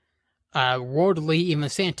out worldly, even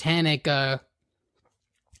satanic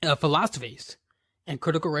philosophies, and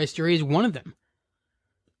critical race theory is one of them.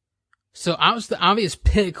 So the obvious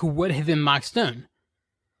pick would have been Mike Stone,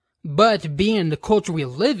 but being the culture we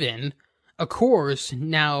live in, of course,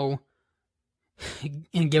 now,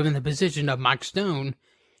 and given the position of Mike Stone,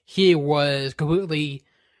 he was completely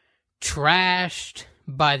trashed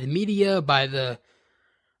by the media,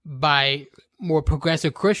 by more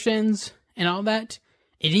progressive Christians and all that.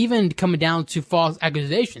 It even coming down to false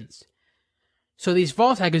accusations. So these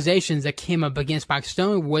false accusations that came up against Mike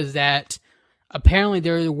Stone was that apparently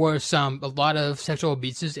there were a lot of sexual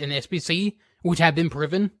abuses in the SBC, which have been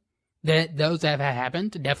proven that those have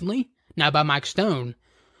happened, definitely. Not by Mike Stone,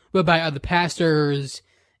 but by other pastors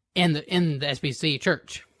in the SBC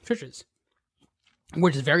churches.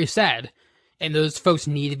 Which is very sad. And those folks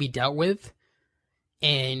need to be dealt with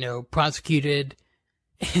and, prosecuted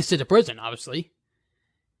and sent to prison, obviously.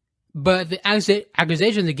 But the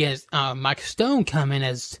accusations against Mike Stone come in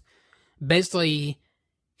as basically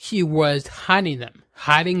he was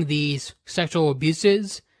hiding these sexual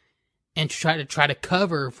abuses and try to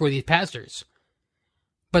cover for these pastors.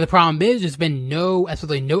 But the problem is there's been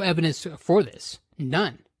absolutely no evidence for this.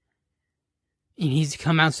 None. And he's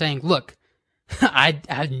come out saying, look,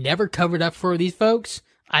 I've never covered up for these folks.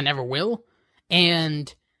 I never will.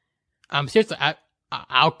 And seriously,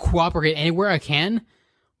 I'll cooperate anywhere I can,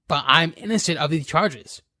 but I'm innocent of these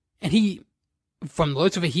charges. And from the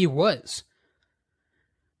looks of it, he was.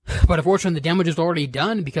 But unfortunately, the damage is already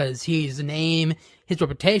done because his name, his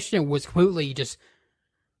reputation was completely just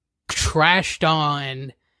trashed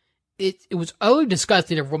on. It was utterly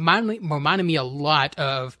disgusting. It reminded me a lot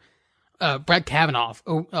of Brett Kavanaugh.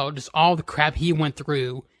 Just all the crap he went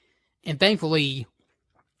through. And thankfully,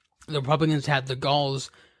 the Republicans had the galls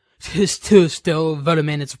to still vote him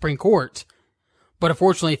in the Supreme Court. But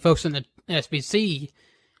unfortunately, folks in the SBC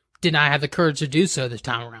did not have the courage to do so this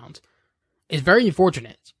time around. It's very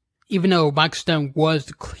unfortunate, even though Mike Stone was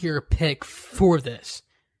the clear pick for this.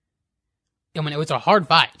 I mean, it was a hard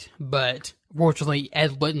fight, but fortunately,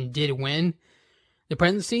 Ed Litton did win the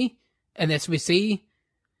presidency and the SBC.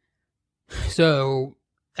 So,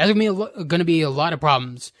 there's going to be a lot of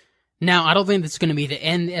problems. Now, I don't think this is going to be the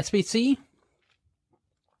end of the SBC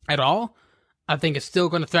at all. I think it's still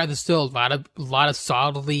going to thrive. There's still a lot of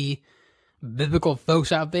solidly biblical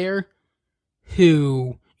folks out there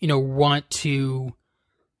who, want to,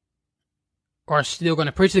 are still going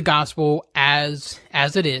to preach the gospel as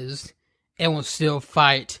it is, and will still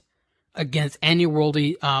fight against any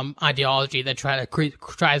worldly ideology that tries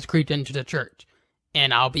to creep into the church.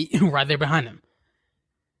 And I'll be right there behind them.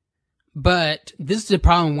 But this is the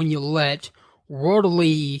problem when you let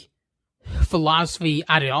worldly philosophy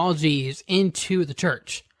ideologies into the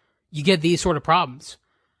church. You get these sort of problems.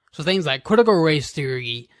 So things like critical race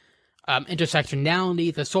theory,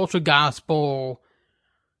 intersectionality, the social gospel,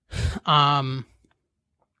 those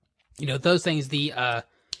things, the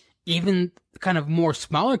even kind of more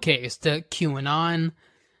smaller case, the QAnon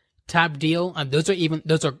type deal,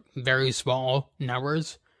 those are very small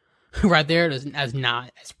numbers right there. As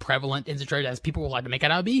not as prevalent in the church as people would like to make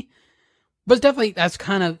it out to be. But it's definitely, that's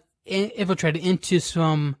kind of infiltrated into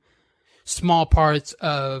some small parts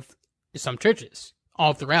of some churches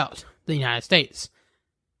all throughout the United States.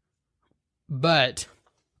 But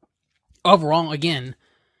overall, again,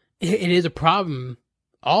 it is a problem.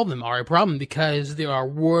 All of them are a problem because there are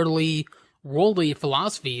worldly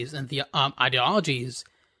philosophies and the ideologies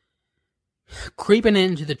creeping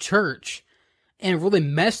into the church and really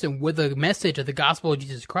messing with the message of the gospel of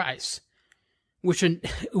Jesus Christ, which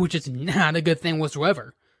is not a good thing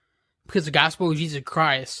whatsoever, because the gospel of Jesus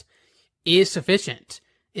Christ is sufficient.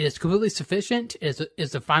 It is completely sufficient. It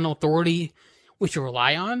is the final authority we should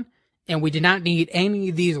rely on, and we do not need any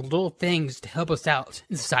of these little things to help us out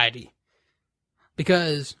in society.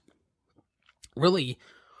 Because, really,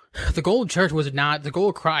 the goal of the goal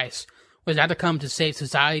of Christ was not to come to save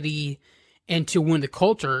society and to win the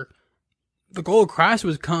culture. The goal of Christ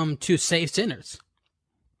was come to save sinners.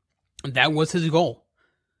 That was his goal.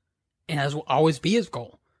 And that will always be his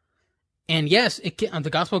goal. And yes, the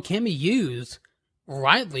gospel can be used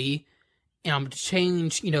rightly to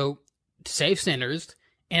change, to save sinners.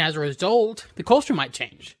 And as a result, the culture might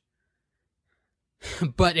change.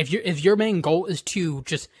 But if your main goal is to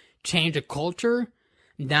just change the culture,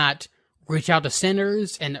 not reach out to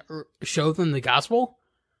sinners and show them the gospel,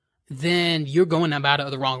 then you're going about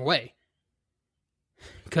it the wrong way.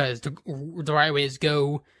 Because the right way is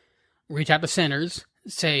go reach out to sinners,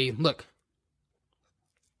 say, look,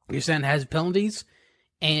 your sin has penalties,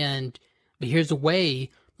 but here's the way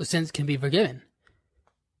the sins can be forgiven.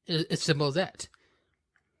 It's simple as that.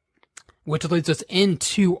 Which leads us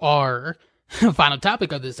into our final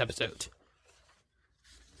topic of this episode.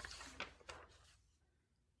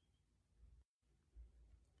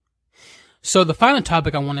 So the final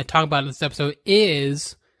topic I want to talk about in this episode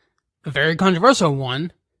is a very controversial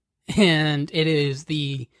one, and it is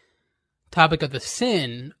the topic of the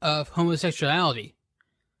sin of homosexuality.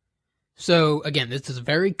 So again, this is a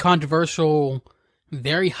very controversial,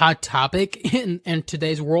 very hot topic in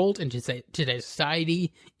today's world, in today's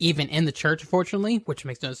society, even in the church, unfortunately, which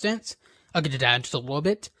makes no sense. I'll get to that in just a little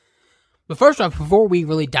bit. But first off, before we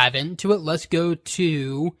really dive into it, let's go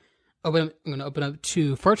to, I'm going to open up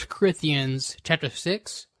to 1 Corinthians chapter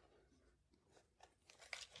 6.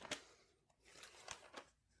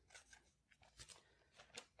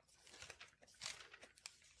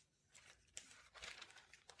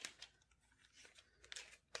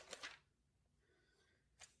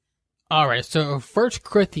 Alright, so 1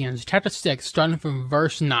 Corinthians chapter 6, starting from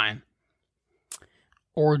verse 9.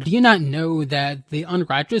 Or do you not know that the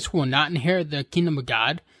unrighteous will not inherit the kingdom of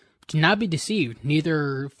God? Do not be deceived.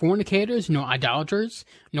 Neither fornicators, nor idolaters,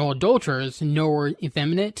 nor adulterers, nor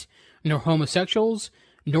effeminate, nor homosexuals,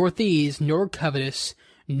 nor thieves, nor covetous,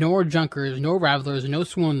 nor drunkards, nor revelers, nor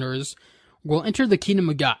swindlers will enter the kingdom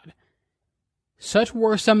of God. Such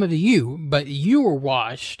were some of you, but you were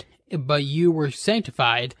washed, but you were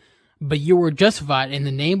sanctified, but you were justified in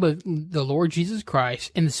the name of the Lord Jesus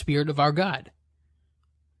Christ and the Spirit of our God.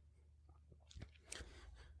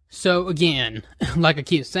 So again, like I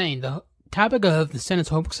keep saying, the topic of the sin of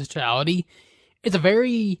homosexuality is a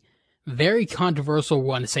very, very controversial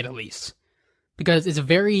one, to say the least. Because it's a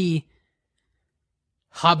very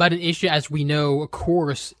hot button issue, as we know, of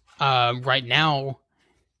course, right now,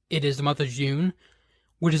 it is the month of June,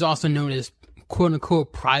 which is also known as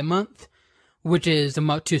quote-unquote Pride Month, which is a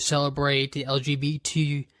month to celebrate the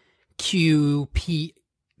LGBTQRS,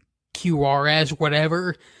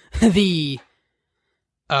 whatever,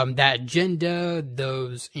 that agenda,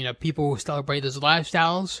 those, people who celebrate those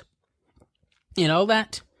lifestyles, and all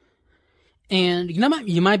that. And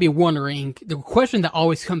you might be wondering, the question that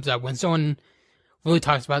always comes up when someone really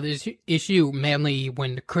talks about this issue, mainly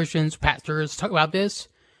when Christians, pastors talk about this,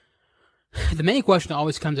 the main question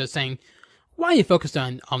always comes up saying, why are you focused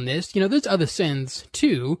on this? There's other sins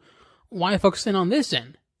too. Why are you focusing on this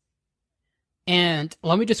sin? And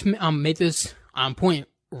let me just make this point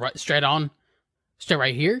straight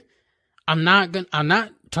right here. I'm not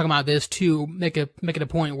talking about this to make it a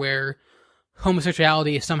point where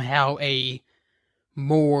homosexuality is somehow a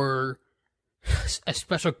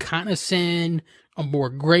special kind of sin, a more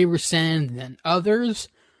graver sin than others,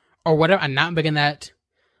 or whatever. I'm not making that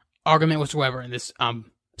argument whatsoever in this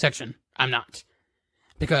section. I'm not.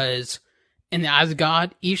 Because in the eyes of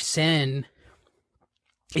God, each sin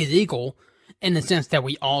is equal in the sense that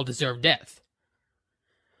we all deserve death.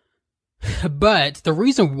 But the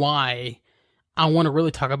reason why I want to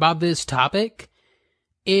really talk about this topic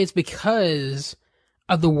is because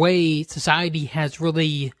of the way society has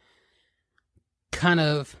really kind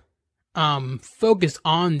of focused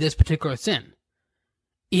on this particular sin.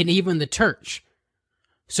 And even the church.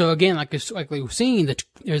 So again, like we've seen,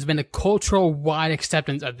 there's been a cultural wide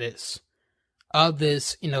acceptance of this,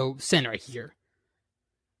 sin right here.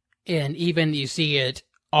 And even you see it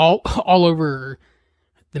all over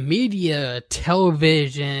the media,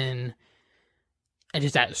 television, and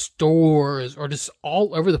just at stores, or just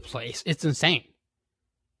all over the place. It's insane.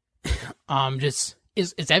 It's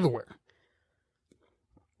everywhere.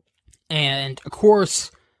 And, of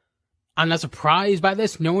course, I'm not surprised by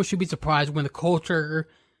this. No one should be surprised when the culture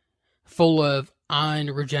full of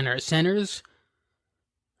unregenerate sinners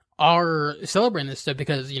are celebrating this stuff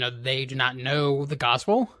because, they do not know the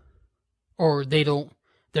gospel, or they're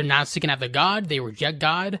not seeking after God. They reject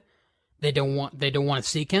God. They don't want to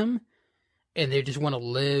seek Him, and they just want to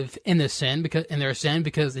live in their sin because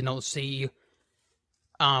they don't see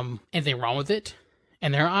anything wrong with it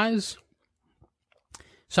in their eyes.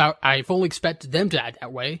 So I fully expect them to act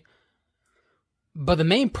that way. But the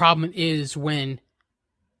main problem is when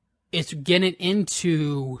it's getting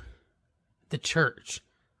into the church.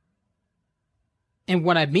 And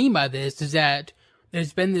what I mean by this is that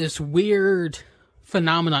there's been this weird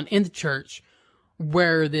phenomenon in the church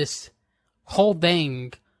where this whole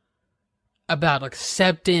thing about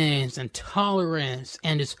acceptance and tolerance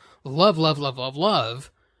and just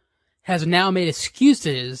love has now made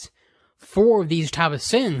excuses for these type of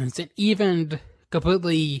sins, and even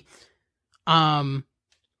completely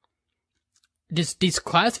just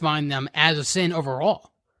disclassifying them as a sin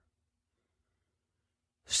overall.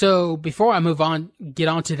 So before I get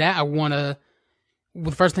on to that,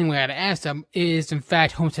 the first thing we got to ask them is, in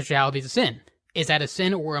fact, homosexuality a sin? Is that a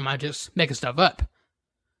sin, or am I just making stuff up?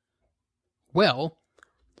 Well,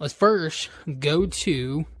 let's first go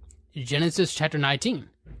to Genesis chapter 19.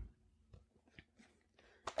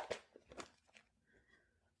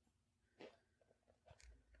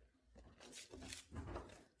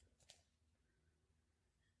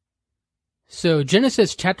 So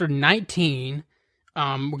Genesis chapter 19,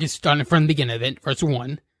 we'll get started from the beginning of it, verse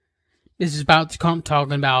 1. This is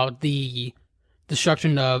talking about the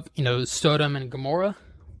destruction of, Sodom and Gomorrah.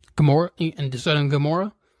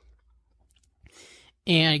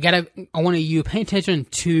 And I want you to pay attention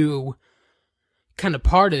to kind of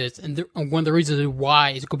part of this, and one of the reasons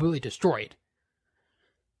why it's completely destroyed.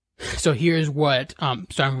 So here's what, starting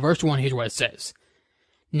from verse 1, here's what it says.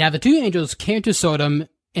 Now the two angels came to Sodom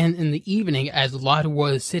in the evening as Lot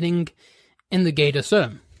was sitting in the gate of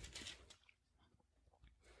Sodom.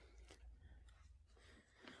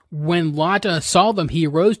 When Lot saw them, he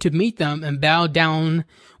arose to meet them and bowed down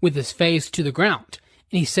with his face to the ground.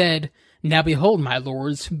 And he said, Now behold, my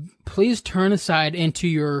lords, please turn aside into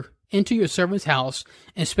your servant's house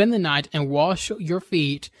and spend the night and wash your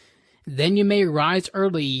feet. Then you may rise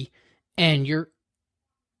early and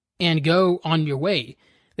go on your way.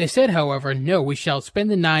 They said, however, No, we shall spend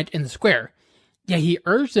the night in the square. Yet he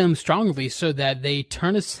urged them strongly, so that they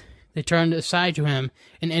turned aside to him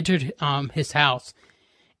and entered his house.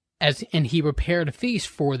 And he prepared a feast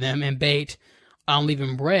for them and baked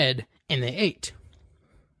unleavened bread, and they ate.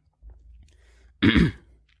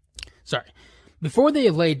 Sorry. Before they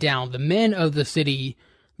had laid down, the men of the city,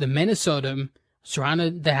 the men of Sodom,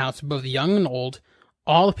 surrounded the house, both young and old,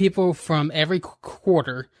 all the people from every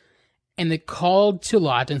quarter. And they called to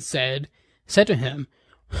Lot and said to him,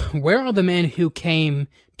 Where are the men who came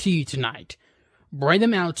to you tonight? Bring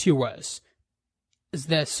them out to us.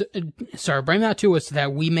 Bring them out to us so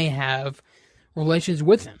that we may have relations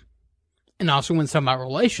with them. And also, when some about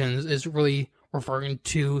relations is really referring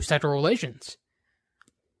to sexual relations.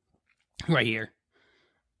 Right here.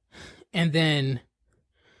 And then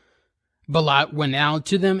Lot went out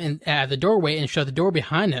to them at the doorway and shut the door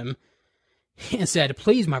behind him and said,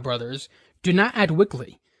 Please, my brothers, do not act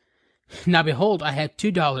wickedly. Now behold, I have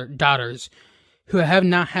two daughters who have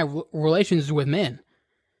not had relations with men.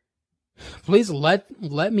 Please let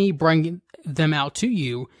me bring them out to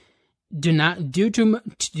you. Do not do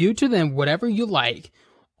to them whatever you like.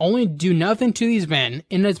 Only do nothing to these men,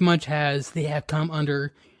 inasmuch as they have come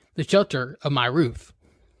under the shelter of my roof.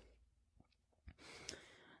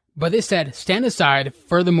 But they said, Stand aside.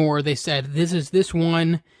 Furthermore, they said, This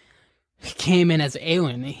one came in as an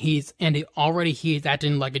alien. He's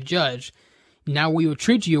acting like a judge. Now we will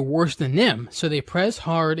treat you worse than them. So they pressed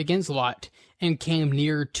hard against Lot and came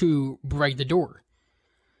near to break the door.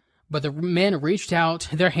 But the men reached out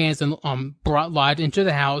their hands and brought Lot into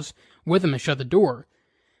the house with them and shut the door.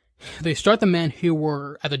 They struck the men who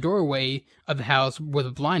were at the doorway of the house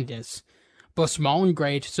with blindness, both small and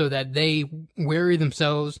great, so that they wearied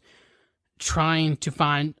themselves trying to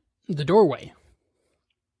find the doorway.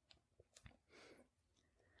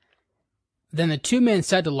 Then the two men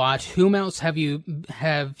said to Lot, Whom else have you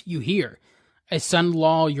here? A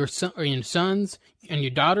son-in-law, your sons, and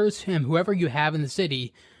your daughters, and whoever you have in the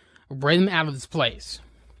city, bring them out of this place.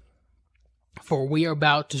 For we are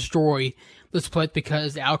about to destroy this place,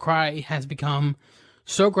 because the outcry has become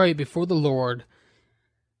so great before the Lord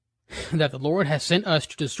that the Lord has sent us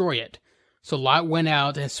to destroy it. So Lot went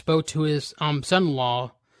out and spoke to his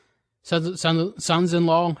son-in-law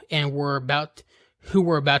sons-in-law and who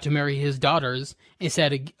were about to marry his daughters, and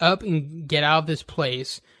said, "Up and get out of this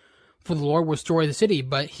place, for the Lord will destroy the city."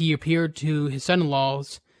 But he appeared to his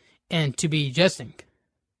son-in-laws and to be jesting.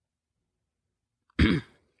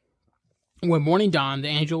 When morning dawned, the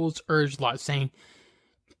angels urged Lot, saying,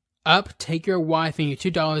 "Up, take your wife and your 2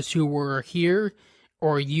 daughters who were here,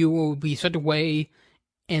 or you will be swept away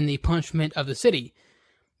in the punishment of the city."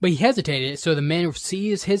 But he hesitated, so the man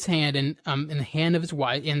seized his hand in the hand of his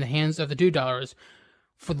wife, in the hands of the 2 daughters,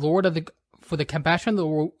 for the compassion of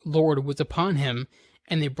the Lord was upon him,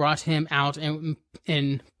 and they brought him out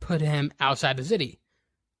and put him outside the city.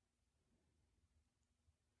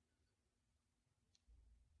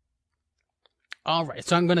 All right,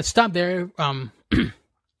 so I'm going to stop there, in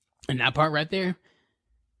that part right there.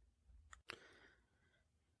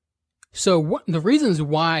 So the reasons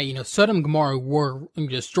why, Sodom and Gomorrah were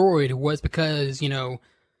destroyed was because,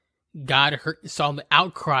 God saw the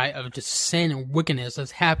outcry of just sin and wickedness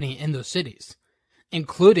that's happening in those cities,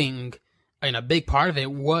 including, a big part of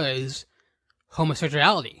it was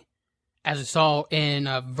homosexuality, as we saw in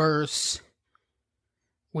verse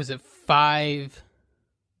 5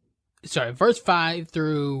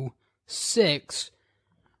 through 6,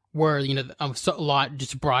 where, Lot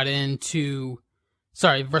just brought into,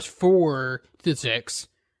 verse 4 to 6,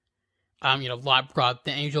 Lot brought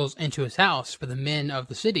the angels into his house, but the men of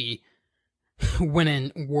the city went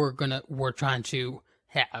in, were trying to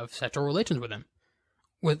have sexual relations with them,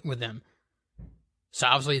 with them. So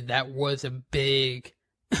obviously that was a big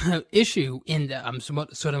issue in the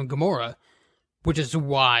Sodom and Gomorrah, which is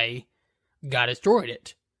why God destroyed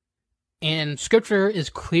it. And Scripture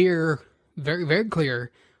is clear, very, very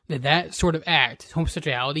clear, that sort of act,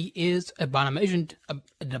 homosexuality, is an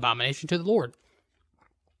abomination to the Lord.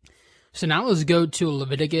 So now let's go to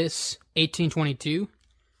Leviticus 18:22.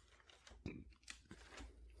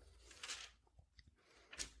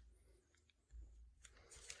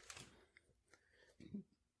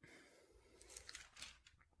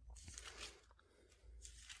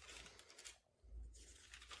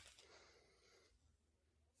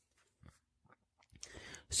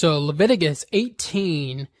 So Leviticus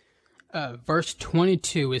 18, verse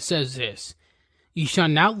 22, it says this: "You shall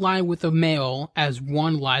not lie with a male as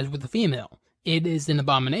one lies with a female. It is an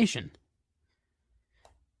abomination."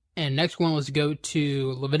 And next one, let's go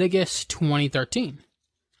to Leviticus 20:13.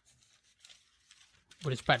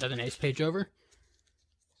 We'll just back to the next page over.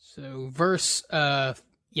 So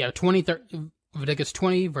Leviticus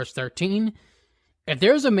 20, verse 13. "If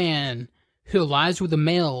there is a man who lies with a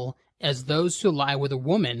male as those who lie with a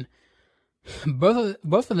woman,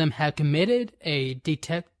 both of them have committed a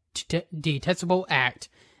detestable act.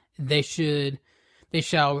 They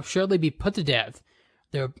shall surely be put to death.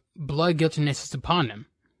 Their blood guiltiness is upon them."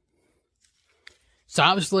 So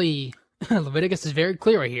obviously, Leviticus is very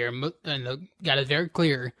clear right here, and God is very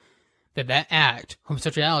clear that act,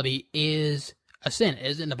 homosexuality, is a sin,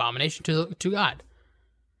 is an abomination to God.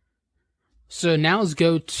 So now let's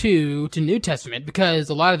go to New Testament, because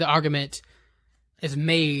a lot of the argument is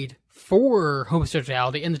made for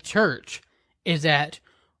homosexuality in the church is that,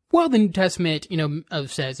 well, the New Testament,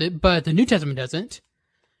 says it, but the New Testament doesn't.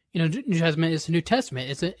 New Testament is the New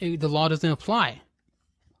Testament. The law doesn't apply.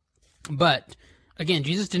 But again,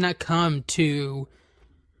 Jesus did not come to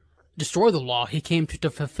destroy the law. He came to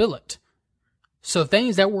fulfill it. So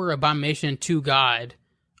things that were abomination to God,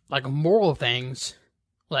 like moral things,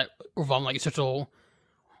 like involving like sexual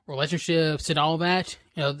relationships and all that,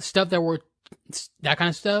 the stuff that kind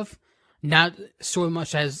of stuff, not so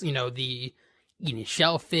much as, the eating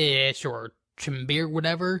shellfish or drinking beer,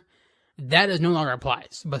 whatever, that is no longer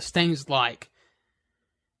applies. But things like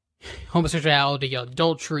homosexuality,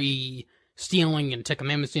 adultery, stealing, and Ten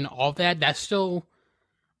Commandments, all of that, that still,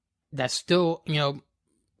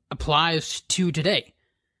 applies to today.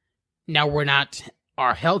 Now, we're not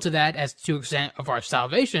are held to that as to extent of our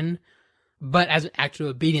salvation, but as an act of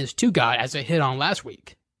obedience to God, as I hit on last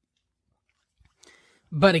week.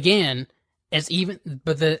 But again,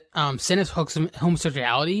 the sin of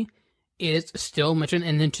homosexuality is still mentioned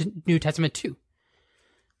in the New Testament too.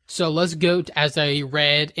 So let's go to, as I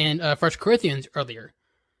read in 1 Corinthians earlier.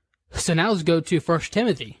 So now let's go to 1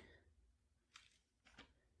 Timothy.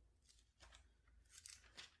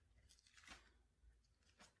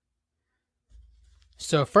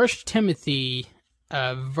 So 1 Timothy,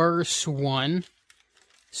 verse 1,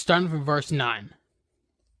 starting from verse 9.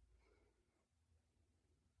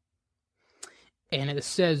 And it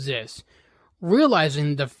says this: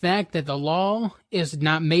 "Realizing the fact that the law is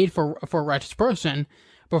not made for a righteous person,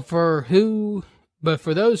 but for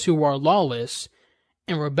those who are lawless,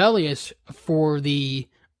 and rebellious for the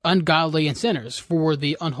ungodly and sinners, for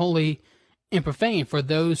the unholy and profane, for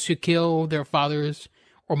those who kill their fathers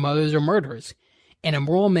or mothers or murderers, and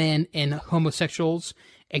immoral men and homosexuals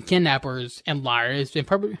and kidnappers and liars and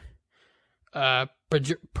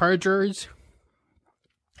perjurers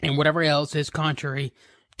and whatever else is contrary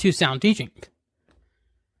to sound teaching.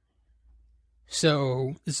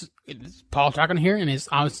 So this is Paul talking here, and it's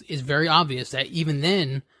very obvious that even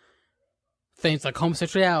then, things like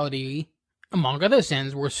homosexuality, among other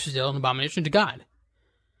sins, were still an abomination to God.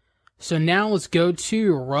 So now let's go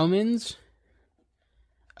to Romans,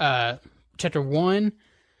 chapter 1,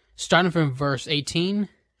 starting from verse 18.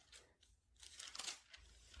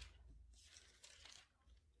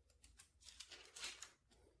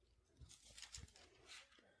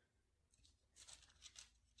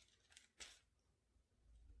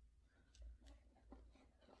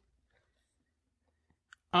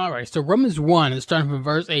 Alright, so Romans 1, starting from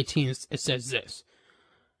verse 18, it says this.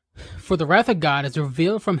 For the wrath of God is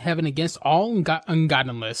revealed from heaven against all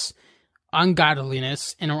ungodliness, and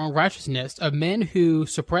unrighteousness of men who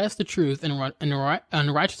suppress the truth and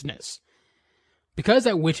unrighteousness. Because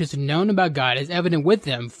that which is known about God is evident with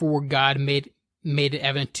them, for God made it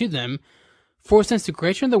evident to them. For since the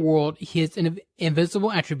creation of the world, his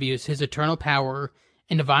invisible attributes, his eternal power,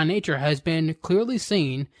 and divine nature has been clearly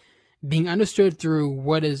seen, being understood through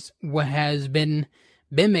what has been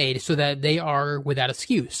made, so that they are without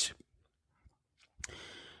excuse.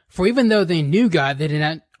 For even though they knew God, they did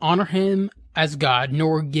not honor him as God,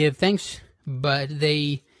 nor give thanks, but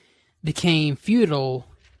they became futile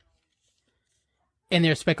in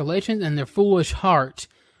their speculations, and their foolish heart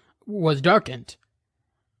was darkened.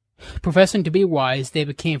 Professing to be wise, they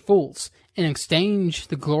became fools, and exchanged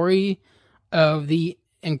the glory of the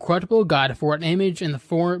incredible God for an image in the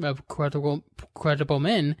form of credible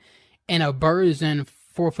men, and of birds and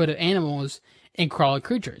four-footed animals and crawling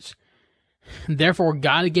creatures. Therefore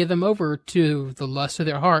God gave them over to the lust of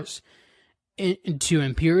their hearts, to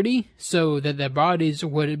impurity, so that their bodies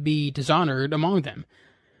would be dishonored among them.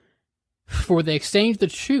 For they exchanged the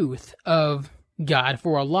truth of God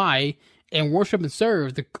for a lie, and worship and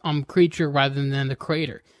serve the creature rather than the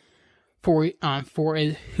Creator. Who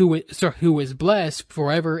is blessed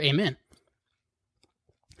forever. Amen.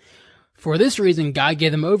 For this reason, God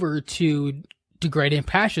gave them over to degrading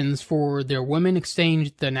passions, for their women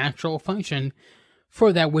exchanged the natural function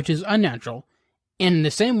for that which is unnatural. And in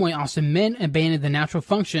the same way, also men abandoned the natural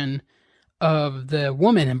function of the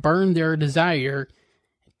woman and burned their desire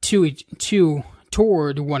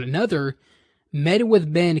toward one another, met with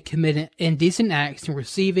men committing indecent acts and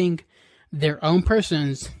receiving their own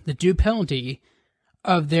persons the due penalty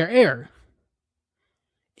of their error.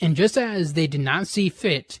 And just as they did not see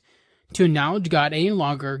fit to acknowledge God any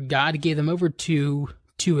longer, God gave them over to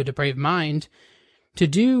a depraved mind to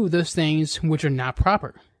do those things which are not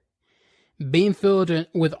proper, being filled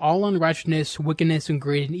with all unrighteousness, wickedness, and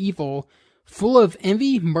greed and evil, full of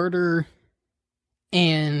envy, murder,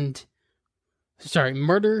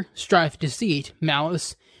 strife, deceit,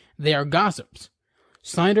 malice. They are gossips,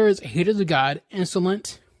 slanderers, haters of God,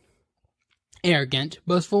 insolent, arrogant,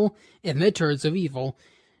 boastful, imiters of evil,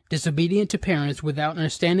 disobedient to parents, without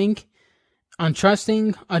understanding,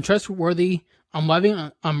 untrusting, untrustworthy,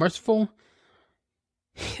 unloving, unmerciful.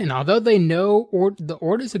 And although they know the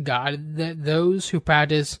orders of God, that those who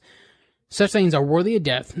practice such things are worthy of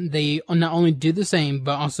death, they not only do the same,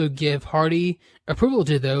 but also give hearty approval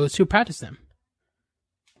to those who practice them.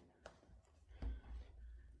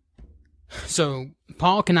 So,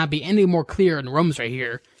 Paul cannot be any more clear in Romans right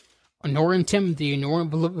here, nor in Timothy, nor in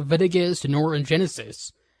Leviticus, nor in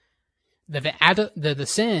Genesis, that the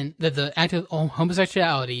act of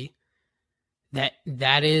homosexuality,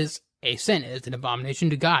 that is a sin, it is an abomination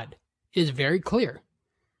to God. It is very clear.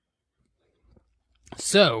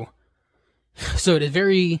 So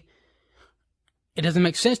it doesn't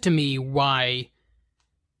make sense to me why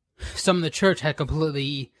some of the church had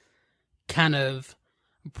completely kind of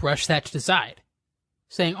brushed that to the side,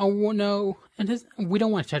 saying, oh, well, no, we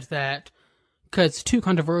don't want to touch that because it's too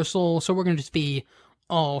controversial, so we're going to just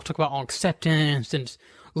talk about all acceptance and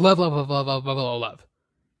love.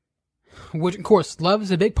 Which, of course, love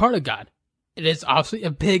is a big part of God. It is obviously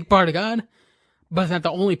a big part of God, but it's not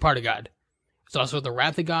the only part of God. It's also the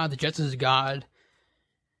wrath of God, the justice of God,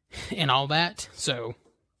 and all that. So,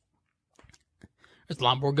 there's a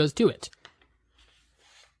lot more goes to it.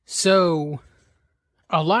 So,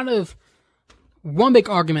 one big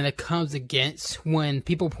argument that comes against when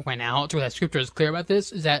people point out, or that scripture is clear about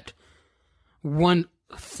this, is that one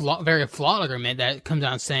very flawed argument that comes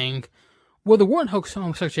out saying, well, the word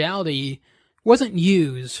homosexuality wasn't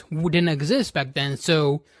used, didn't exist back then,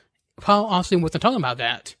 so Paul obviously wasn't talking about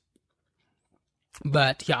that.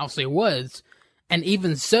 But he obviously was. And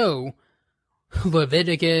even so,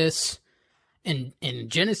 Leviticus and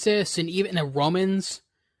Genesis and even in Romans,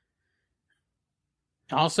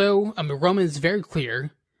 also, Romans is very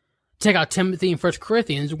clear. Check out Timothy and 1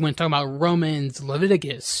 Corinthians when talking about Romans,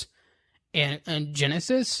 Leviticus, and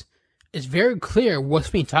Genesis. It's very clear what's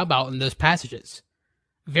being talked about in those passages.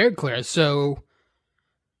 Very clear. So,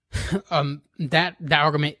 that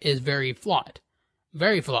argument is very flawed.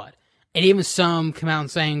 Very flawed. And even some come out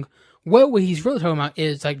and saying, well, what he's really talking about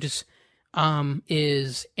is like just,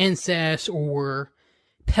 is incest or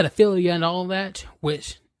pedophilia and all that,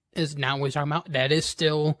 which is not what he's talking about. That is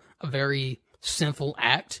still a very sinful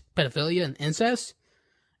act, pedophilia and incest.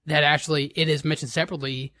 That actually, it is mentioned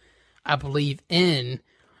separately, I believe, in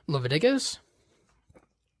Leviticus,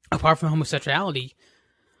 apart from homosexuality.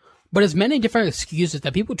 But there's many different excuses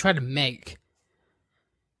that people try to make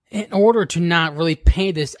in order to not really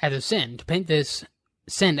paint this as a sin, to paint this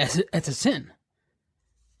sin as a sin.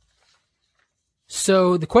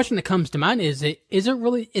 So the question that comes to mind is it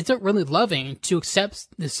really loving to accept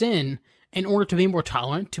the sin in order to be more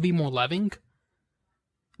tolerant, to be more loving?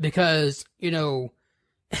 Because,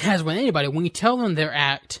 as with anybody, when you tell them their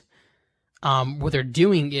act, what they're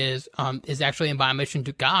doing is actually in violation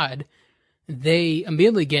to God, they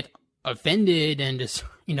immediately get offended and just,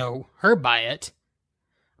 hurt by it.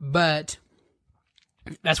 But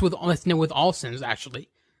that's with all sins, actually.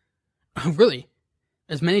 Really.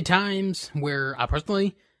 There's many times where I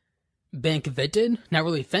personally been convicted, not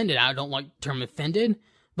really offended. I don't like the term offended,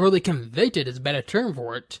 but really convicted is a better term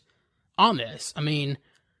for it on this. I mean,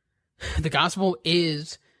 the gospel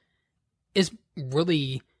is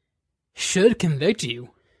really should convict you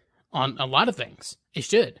on a lot of things. It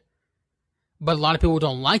should. But a lot of people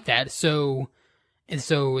don't like that, so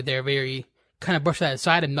they're very kind of brush that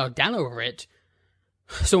aside and knock down over it.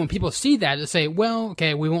 So when people see that, they say, well,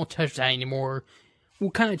 okay, we won't touch that anymore.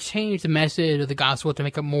 We'll kind of change the message of the gospel to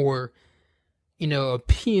make it more,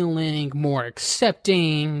 appealing, more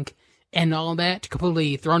accepting, and all that,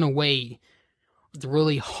 completely thrown away the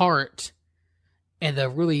really heart and the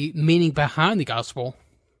really meaning behind the gospel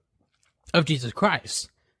of Jesus Christ.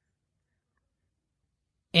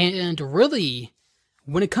 And really,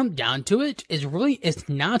 when it comes down to it, it's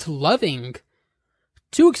not loving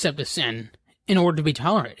to accept a sin in order to be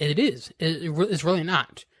tolerant. It is. It's really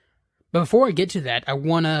not. But before I get to that, I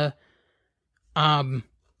want to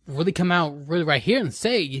really come out really right here and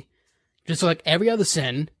say, just like every other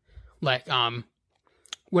sin, like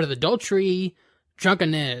whether adultery,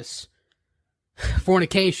 drunkenness,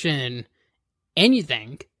 fornication,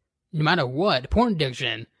 anything, no matter what, porn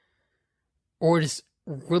addiction, or just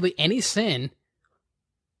really any sin,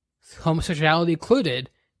 homosexuality included,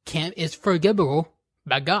 is forgivable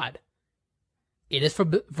by God. It is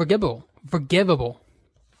forgivable.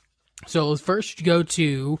 So let's first go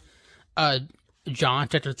to John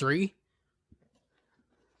chapter 3.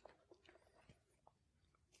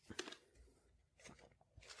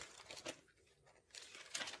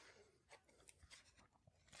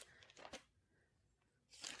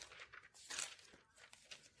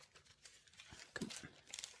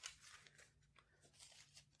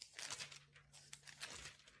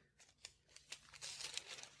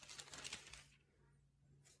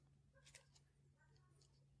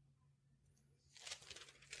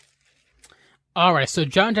 Alright, so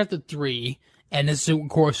John chapter 3, and this is, of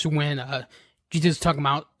course, when Jesus is talking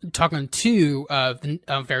to the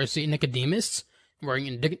Pharisee Nicodemus, where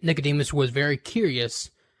Nicodemus was very curious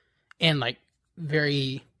and,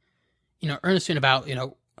 very, earnest about,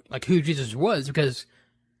 who Jesus was, because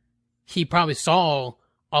he probably saw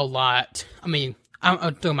a lot. I'm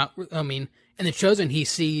talking about, in The Chosen, he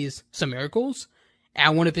sees some miracles, and I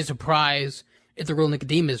wouldn't be surprised if the real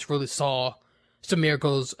Nicodemus really saw some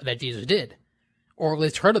miracles that Jesus did, or at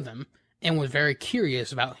least heard of them, and was very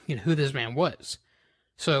curious about who this man was.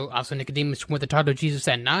 So, also Nicodemus went to talk to Jesus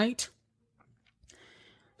that night.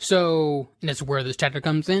 So, and that's where this chapter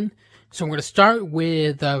comes in. So, we're going to start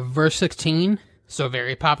with verse 16. So, a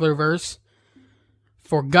very popular verse.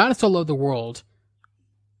 For God so loved the world.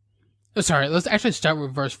 Let's actually start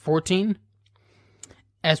with verse 14.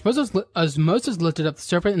 As Moses lifted up the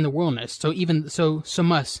serpent in the wilderness, so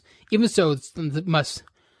must.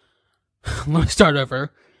 Let me start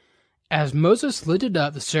over. As Moses lifted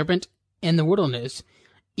up the serpent in the wilderness,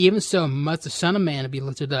 even so must the Son of Man be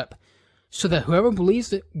lifted up, so that whoever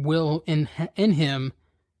believes it will in him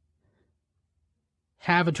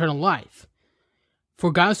have eternal life.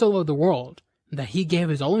 For God so loved the world, that he gave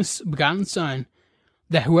his only begotten Son,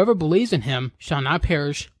 that whoever believes in him shall not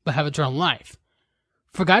perish, but have eternal life.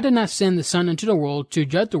 For God did not send the Son into the world to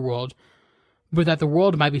judge the world, but that the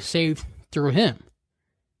world might be saved through him.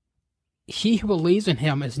 He who believes in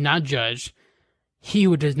him is not judged. He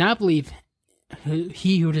who does not believe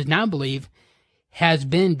has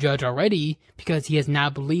been judged already, because he has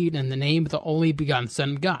not believed in the name of the only begotten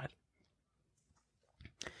Son of God.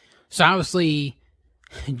 So obviously,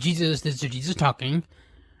 this is Jesus talking,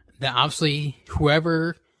 that obviously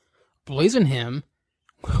whoever believes in him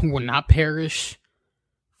will not perish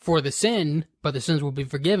for the sin, but the sins will be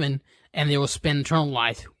forgiven, and they will spend eternal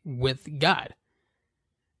life with God.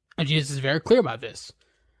 And Jesus is very clear about this.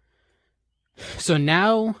 So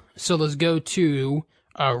let's go to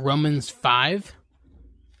Romans 5.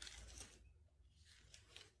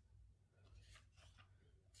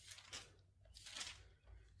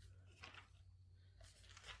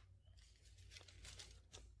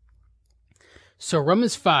 So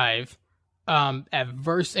Romans 5, at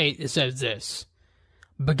verse 8, it says this: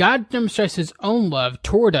 But God demonstrates his own love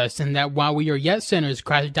toward us, in that while we are yet sinners,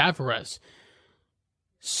 Christ died for us.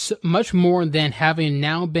 So much more than having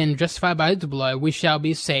now been justified by his blood, we shall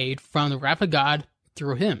be saved from the wrath of God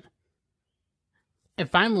through him. And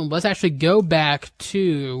finally, let's actually go back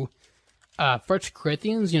to 1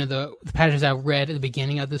 Corinthians, the passages I read at the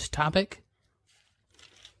beginning of this topic.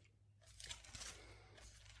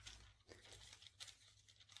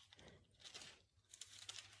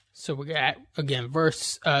 So we're at, again,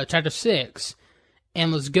 chapter 6,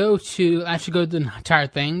 and let's go to the entire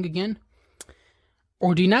thing again.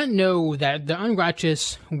 Or do you not know that the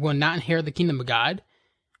unrighteous will not inherit the kingdom of God?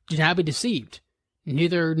 Do not be deceived.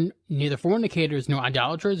 Neither fornicators, nor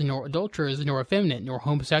idolaters, nor adulterers, nor effeminate, nor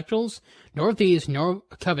homosexuals, nor thieves, nor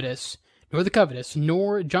the covetous,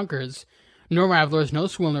 nor drunkards, nor revelers, nor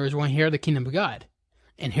swindlers will inherit the kingdom of God.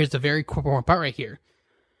 And here's the very important part right here.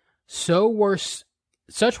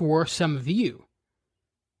 Such were some of you.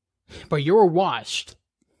 But you were washed,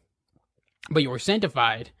 but you were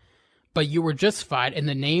sanctified, but you were justified in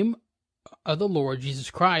the name of the Lord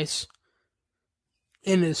Jesus Christ,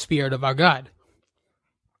 in the Spirit of our God.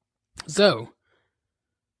 So,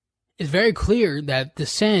 it's very clear that the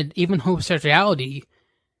sin, even homosexuality,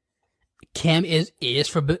 is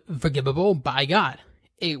forgivable by God.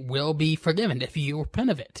 It will be forgiven if you repent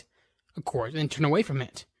of it, of course, and turn away from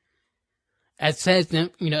it. As it says,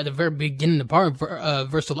 at the very beginning of the part of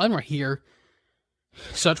verse 11 right here,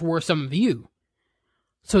 such were some of you.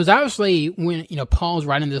 So it's obviously when, Paul's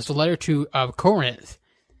writing this letter to Corinth,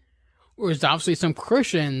 there's obviously some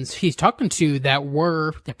Christians he's talking to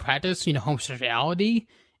that practiced, homosexuality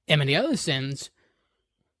and many other sins,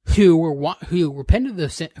 who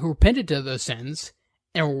repented of those sins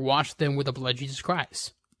and were washed them with the blood of Jesus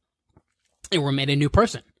Christ, and were made a new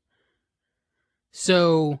person.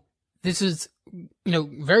 So this is,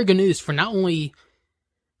 very good news for not only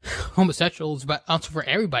homosexuals, but also for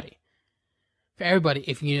everybody. For everybody,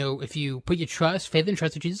 if you put your faith and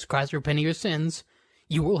trust in Jesus Christ, repent of your sins,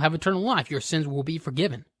 you will have eternal life. Your sins will be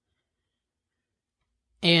forgiven.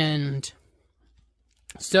 And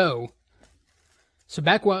so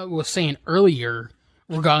back what I was saying earlier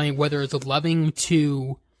regarding whether it's loving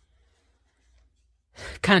to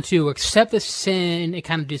kind of to accept the sin and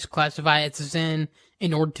kind of disclassify it as a sin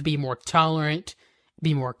in order to be more tolerant,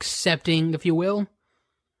 be more accepting, if you will.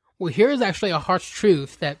 Well, here's actually a harsh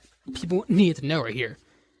truth that people need to know right here.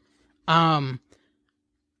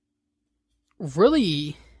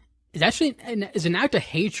 Really, it's actually an act of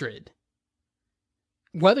hatred.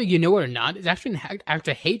 Whether you know it or not, it's actually an act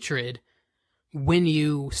of hatred when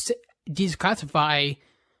you declassify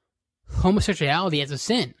homosexuality as a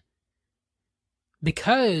sin.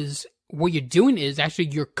 Because what you're doing is actually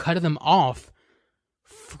you're cutting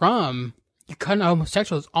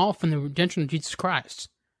homosexuals off from the redemption of Jesus Christ.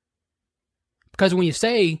 Because when you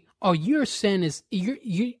say, "Oh, your sin is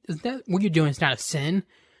what you're doing is not a sin,"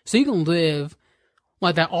 so you can live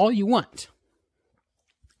like that all you want,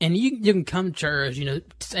 and you can come to church,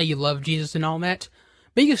 say you love Jesus and all that,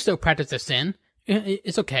 but you can still practice a sin.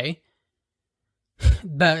 It's okay,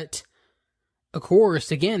 but of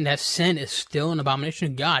course, again, that sin is still an abomination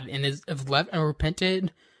to God, and if left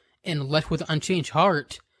unrepented and left with an unchanged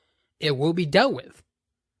heart, it will be dealt with.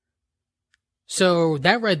 So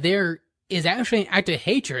that right there is actually an act of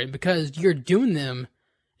hatred, because you're dooming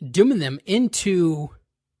them into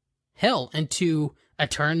hell, into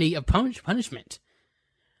eternity of punishment.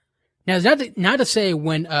 Now, it's not to say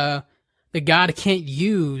when the God can't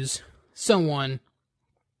use someone,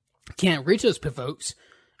 can't reach those folks,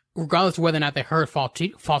 regardless of whether or not they heard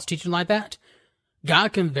false teaching like that.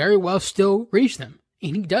 God can very well still reach them,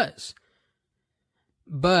 and he does.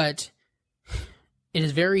 But it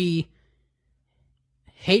is very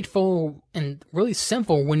hateful and really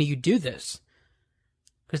sinful when you do this.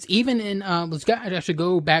 Because even in, let's actually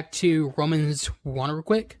go back to Romans 1 real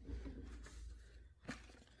quick.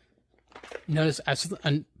 Notice, I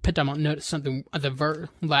picked up on notice something at the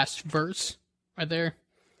last verse right there.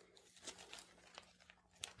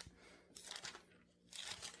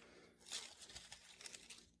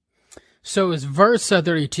 So it's verse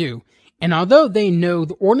 32. And although they know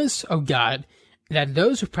the ordinance of God, that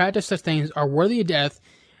those who practice such things are worthy of death,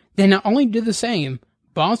 they not only do the same,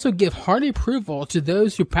 but also give hearty approval to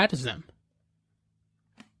those who practice them.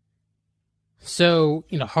 So,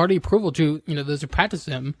 hearty approval to, those who practice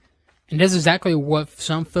them. And that's exactly what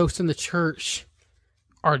some folks in the church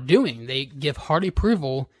are doing. They give hearty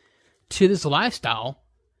approval to this lifestyle.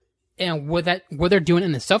 And what they're doing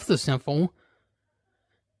in itself is sinful.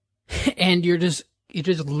 And you're just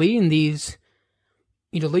leading these,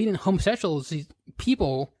 leading homosexuals, these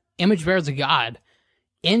people, image bearers of God,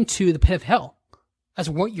 into the pit of hell. That's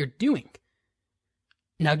what you're doing.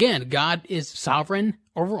 Now again, God is sovereign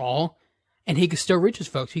over all, and he can still reach his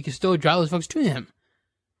folks. He can still draw those folks to him.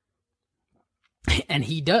 And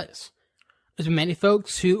he does. There's many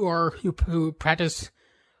folks who practice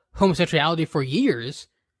homosexuality for years,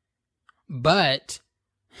 but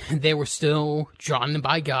they were still drawn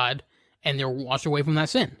by God, and they were washed away from that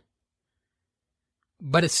sin.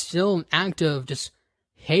 But it's still an act of just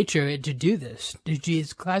hatred to do this, to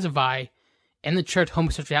just classify in the church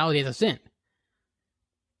homosexuality as a sin.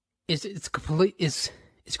 It's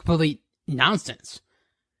complete nonsense.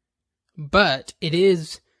 But it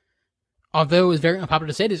is, although it's very unpopular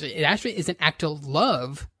to say this, it actually is an act of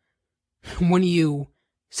love when you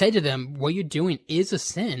say to them, what you're doing is a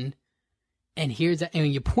sin, and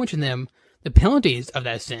you point to them the penalties of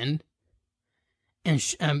that sin,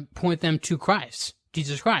 and point them to Christ,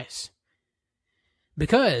 Jesus Christ.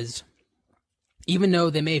 Because even though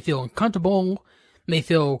they may feel uncomfortable, may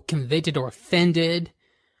feel convicted or offended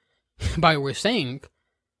by what we're saying,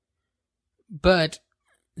 but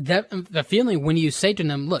the feeling when you say to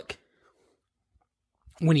them, look,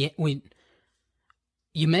 when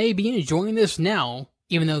you may be enjoying this now,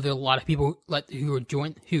 even though there are a lot of people who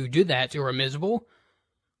do that who are miserable,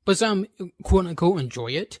 but some quote unquote enjoy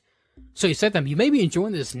it. So you said to them, you may be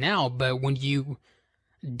enjoying this now, but when you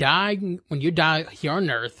die here on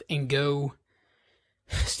earth and go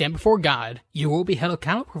stand before God, you will be held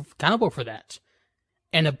accountable for that.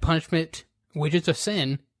 And the punishment, which is a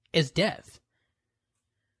sin, is death.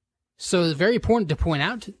 So it's very important to point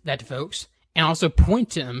out that to folks, and also point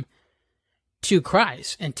them to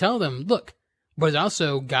Christ, and tell them, look, but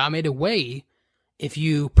also God made a way. If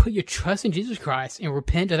you put your trust in Jesus Christ and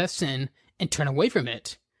repent of that sin and turn away from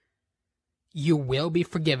it, you will be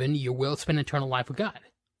forgiven. You will spend eternal life with God.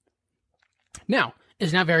 Now,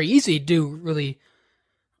 it's not very easy to really,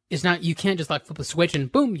 you can't just flip a switch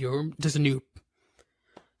and boom, you're just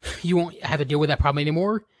you won't have to deal with that problem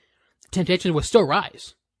anymore. Temptations will still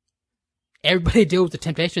rise. Everybody deals with the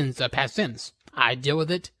temptations of past sins. I deal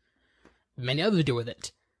with it. Many others deal with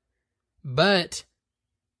it. But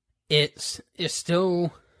it's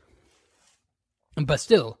still,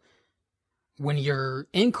 when you're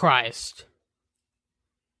in Christ,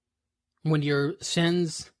 when your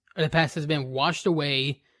sins of the past has been washed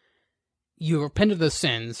away, you repent of those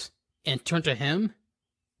sins and turn to him,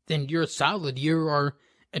 then you're solid. You are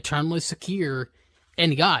eternally secure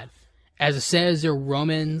in God. As it says in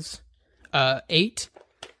Romans 8.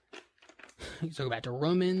 Let's go back to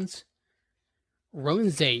Romans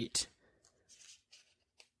 8.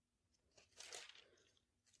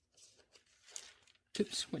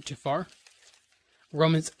 Oops, went too far.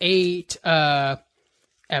 Romans 8, at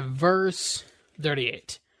verse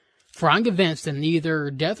 38. For I'm convinced that neither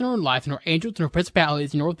death nor life, nor angels, nor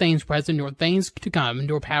principalities, nor things present, nor things to come,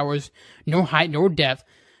 nor powers, nor height, nor depth,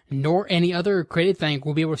 nor any other created thing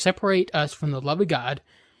will be able to separate us from the love of God,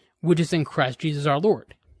 which is in Christ Jesus our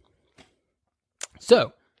Lord.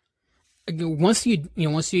 So, once you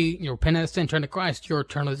repent of sin and turn to Christ, you're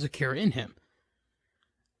eternally secure in him.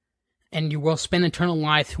 And you will spend eternal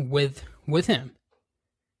life with him.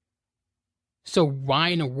 So why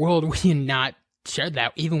in the world would you not share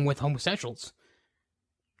that, even with homosexuals?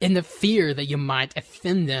 In the fear that you might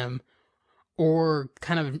offend them or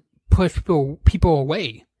kind of push people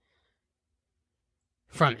away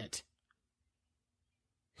from it.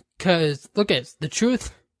 Because, look at it, the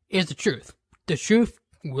truth is the truth. The truth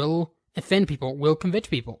will offend people, will convict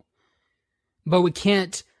people. But we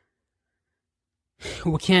can't,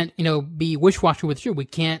 be wish-washy with truth. We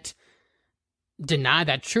can't deny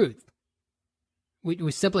that truth.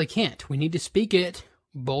 We simply can't. We need to speak it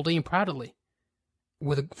boldly and proudly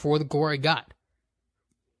for the glory of God.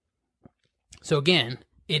 So again,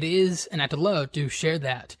 it is an act of love to share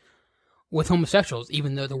that with homosexuals,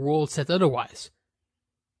 even though the world says otherwise.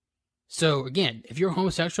 So again, if you're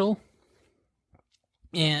homosexual,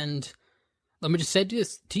 and let me just say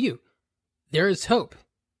this to you, there is hope.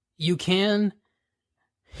 You can,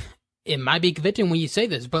 it might be convicting when you say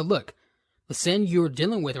this, but look, the sin you're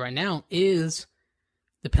dealing with right now is,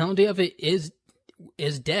 the penalty of it is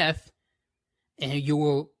death, and you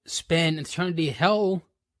will spend eternity in hell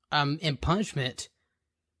in punishment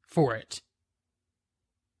for it.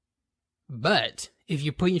 But if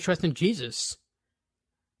you put your trust in Jesus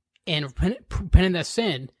and repent of that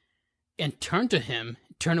sin and turn to Him,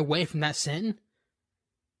 turn away from that sin,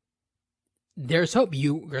 there's hope.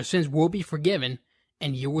 Your sins will be forgiven,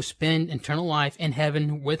 and you will spend eternal life in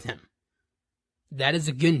heaven with Him. That is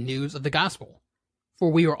the good news of the gospel.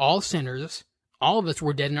 For we are all sinners. All of us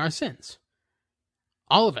were dead in our sins.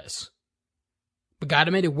 All of us. But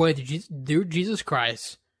God made a way through Jesus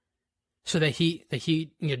Christ, so that He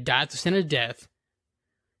died the sin of death,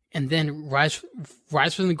 and then rise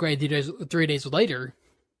from the grave 3 days later,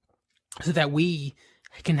 so that we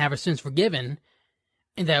can have our sins forgiven,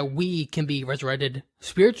 and that we can be resurrected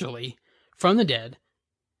spiritually from the dead,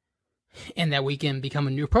 and that we can become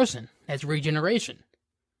a new person. That's regeneration.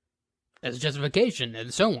 That's justification,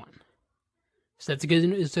 and so on. So that's the good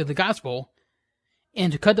news of the gospel.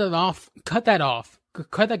 And to cut that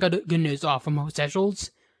good news off from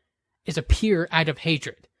homosexuals is a pure act of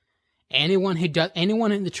hatred. Anyone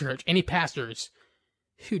in the church, any pastors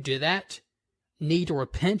who do that, need to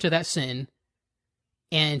repent of that sin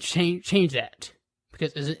and change that,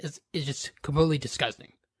 because it's just completely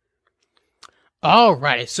disgusting.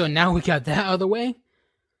 Alright, so now we got that out of the way.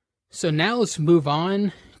 So now let's move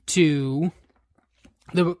on to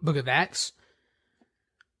the book of Acts.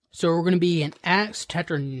 So we're going to be in Acts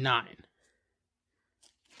chapter 9.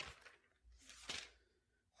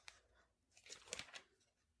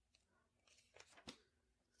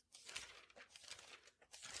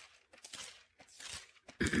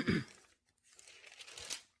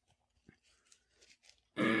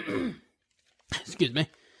 Excuse me.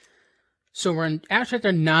 So we're in Acts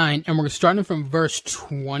chapter 9, and we're starting from verse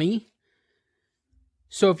 20.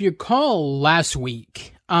 So if you recall last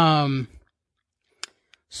week,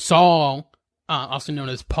 Saul, also known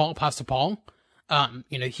as Apostle Paul,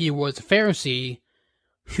 he was a Pharisee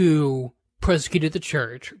who persecuted the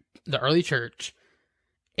church, the early church,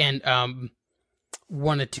 and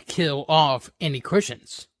wanted to kill off any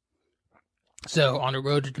Christians. So on the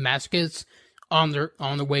road to Damascus, on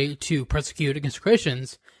the way to persecute against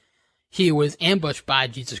Christians, he was ambushed by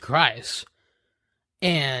Jesus Christ,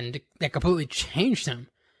 and that completely changed him,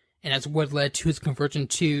 and that's what led to his conversion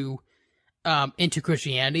into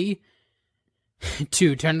Christianity,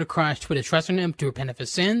 to turn to Christ, to put his trust in Him, to repent of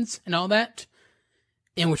his sins, and all that,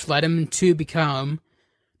 and which led him to become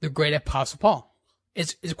the great Apostle Paul.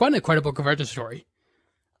 It's quite an incredible conversion story,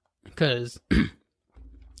 because it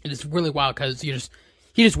is really wild, because he's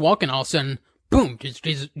just walking, all of a sudden, boom,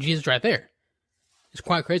 Jesus right there. It's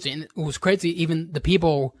quite crazy, and it was crazy, even the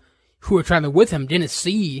people who were traveling with him didn't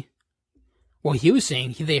see what he was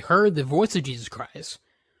seeing. They heard the voice of Jesus Christ,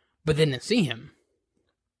 but they didn't see Him.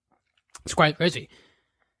 It's quite crazy.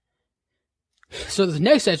 So the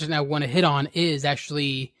next section I want to hit on is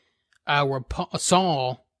actually where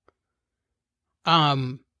Saul,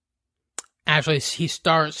 actually he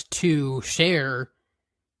starts to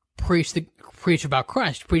preach about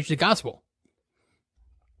Christ, preach the gospel.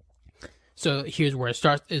 So here's where it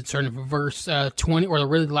starts. It's starting from verse 20, or the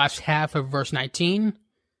really last half of verse 19.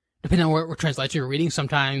 Depending on what translation you're reading,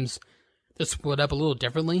 sometimes they're split up a little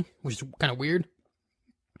differently, which is kind of weird.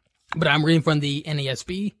 But I'm reading from the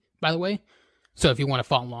NASB, by the way, so if you want to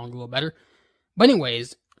follow along a little better. But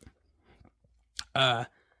anyways, now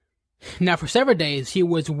for several days he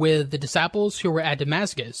was with the disciples who were at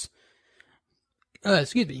Damascus.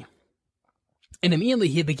 And immediately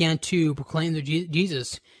he began to proclaim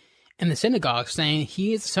Jesus in the synagogue, saying,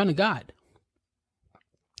 "He is the Son of God."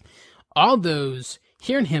 All those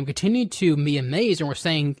hearing him continued to be amazed and were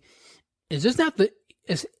saying, Is this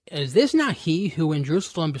not he who in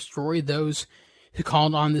Jerusalem destroyed those who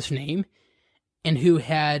called on this name, and who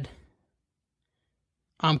had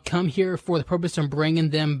come here for the purpose of bringing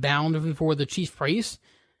them bound before the chief priests?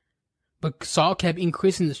 But Saul kept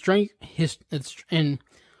increasing in strength,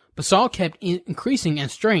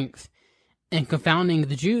 and confounding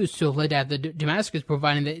the Jews till led at the Damascus,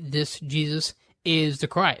 providing that this Jesus is the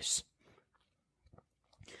Christ.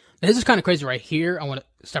 This is kind of crazy right here. I want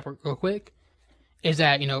to stop real quick. Is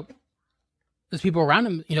that, those people around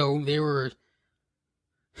him, they were,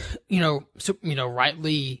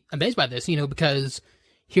 rightly amazed by this, because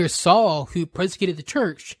here's Saul, who persecuted the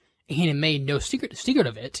church, and he made no secret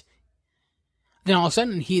of it. Then all of a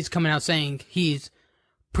sudden, he's coming out saying he's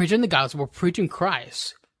preaching the gospel, preaching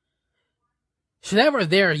Christ. So that right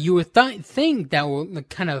there, you would think that would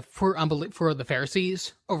kind of, for the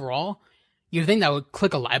Pharisees overall, you would think that would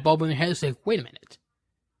click a light bulb in their head and say, wait a minute.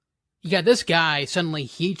 You got this guy, suddenly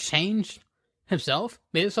he changed himself?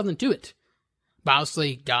 Maybe there's something to it. But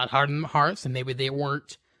obviously, God hardened their hearts, and maybe they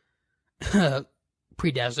weren't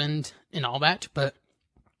predestined and all that, but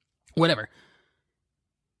whatever.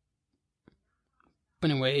 But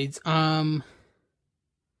anyways,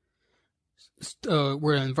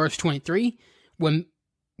 we're in verse 23. When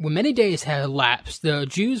many days had elapsed, the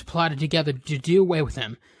Jews plotted together to do away with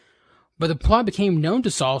him. But the plot became known to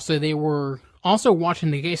Saul, so they were also watching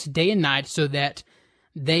the gates day and night so that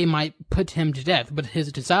they might put him to death. But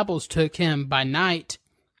his disciples took him by night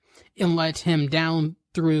and let him down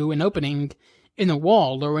through an opening in the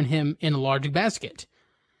wall, lowering him in a large basket.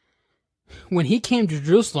 When he came to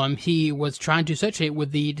Jerusalem, he was trying to associate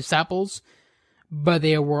with the disciples, but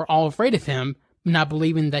they were all afraid of him, not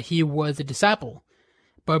believing that he was a disciple.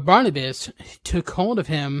 But Barnabas took hold of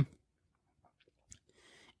him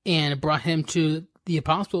and brought him to the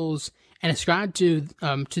apostles and ascribed to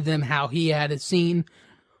them how he had seen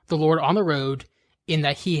the Lord on the road, in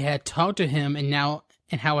that he had talked to him, and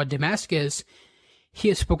how at Damascus he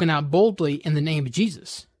had spoken out boldly in the name of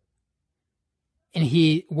Jesus. And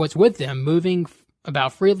he was with them, moving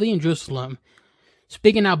about freely in Jerusalem,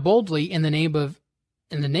 speaking out boldly in the name of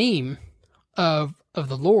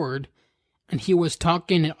the Lord. And he was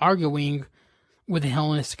talking and arguing with the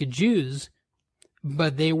Hellenistic Jews,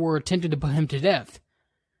 but they were attempting to put him to death.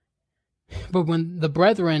 But when the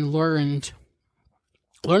brethren learned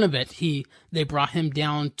of it, they brought him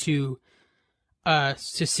down to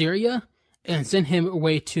Caesarea and sent him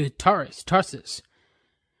away to Tarsus.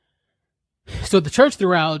 So the church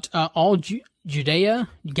throughout all Judea,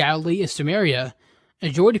 Galilee, and Samaria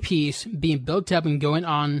enjoyed peace, being built up and going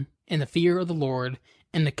on in the fear of the Lord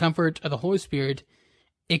and the comfort of the Holy Spirit.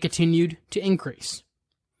 It continued to increase.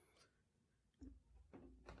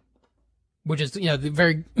 Which is, the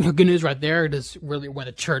very good news right there. It is really when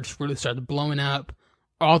the church really started blowing up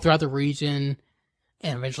all throughout the region,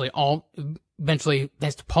 and eventually,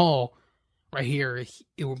 thanks to Paul, right here,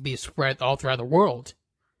 it will be spread all throughout the world.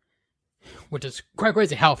 Which is quite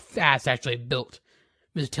crazy how fast actually it built.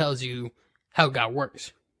 This tells you how God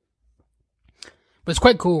works. But it's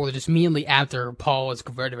quite cool that just immediately after Paul is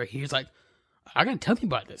converted, he's like, I gotta tell you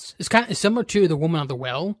about this. It's kind of similar to the woman of the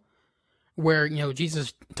well, where,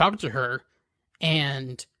 Jesus talked to her,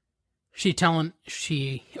 and he told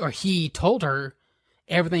her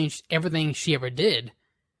everything she ever did,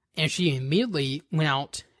 and she immediately went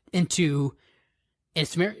out to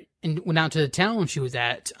the town she was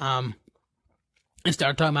at, and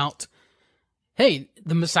started talking about, hey,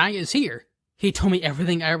 the Messiah is here. He told me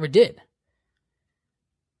everything I ever did.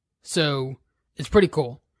 So, it's pretty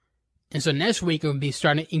cool. And so next week, we'll be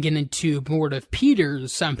starting to get into more of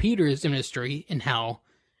Simon Peter's ministry and how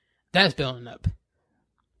that's building up.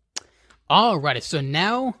 Alrighty, so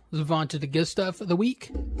now, let's move on to the good stuff of the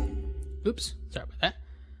week. Oops, sorry about that.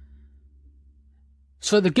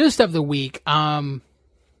 So the good stuff of the week, so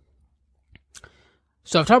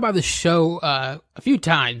I've talked about this show a few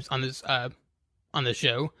times on this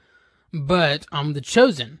show, but The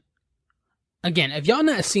Chosen. Again, if y'all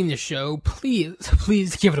not seen this show,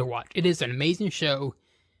 please give it a watch. It is an amazing show.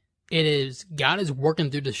 God is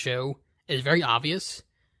working through the show. It is very obvious.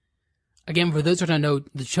 Again, for those who don't know,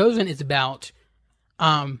 The Chosen is about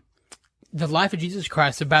the life of Jesus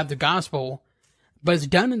Christ, about the gospel, but it's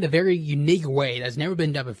done in a very unique way that's never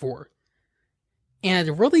been done before.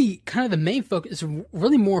 And really, kind of the main focus is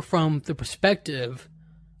really more from the perspective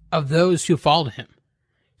of those who followed him.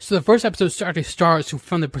 So the first episode starts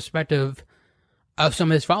from the perspective of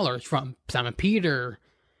some of his followers, from Simon Peter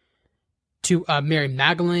to Mary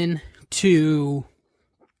Magdalene to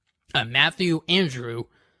Matthew, Andrew,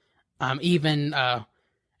 even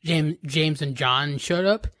James and John showed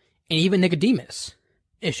up, and even Nicodemus.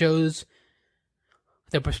 It shows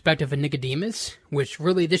the perspective of Nicodemus, which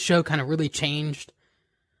really, this show kind of really changed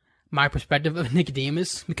my perspective of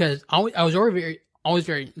Nicodemus, because I was always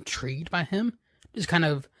very intrigued by him, just kind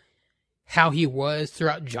of how he was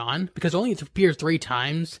throughout John, because only it appears 3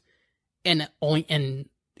 times, and only in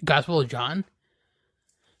Gospel of John,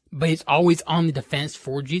 but he's always on the defense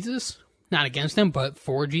for Jesus, not against him, but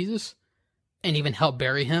for Jesus, and even helped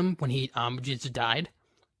bury him when Jesus died.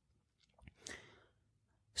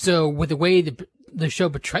 So with the way the show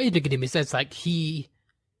portrays Nicodemus, that's like he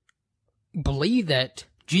believed that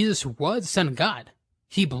Jesus was the Son of God.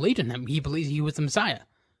 He believed in him. He believed he was the Messiah.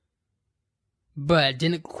 But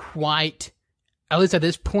didn't quite, at least at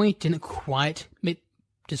this point, didn't quite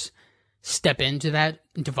just step into that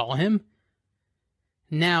and to follow him.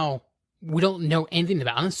 Now, we don't know anything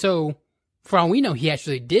about him, so for all we know, he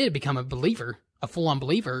actually did become a believer, a full-on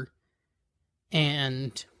believer,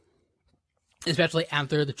 and especially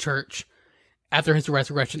after the church, after his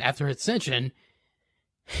resurrection, after his ascension,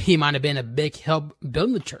 he might have been a big help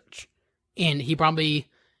building the church. And he probably,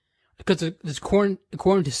 because it's according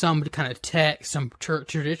to some kind of text, some church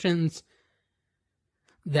traditions,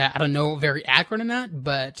 that I don't know very accurate or not,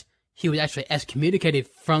 but he was actually excommunicated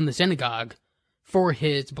from the synagogue for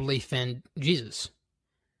his belief in Jesus.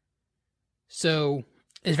 So,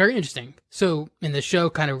 it's very interesting. So, and the show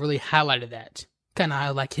kind of really highlighted that. Kind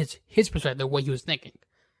of like his perspective, what he was thinking.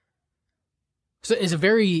 So, it's a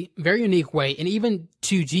very, very unique way, and even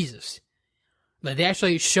to Jesus. Like, they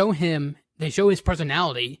actually show him, they show his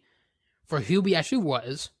personality for who he actually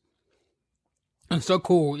was. And it's so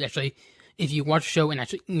cool, actually, if you watch the show and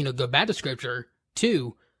actually, go back to scripture,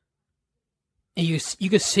 too, and you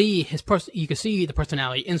can see you can see the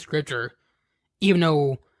personality in scripture, even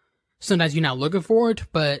though sometimes you're not looking for it,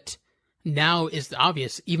 but now it's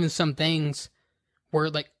obvious. Even some things where,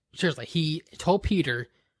 like, seriously, he told Peter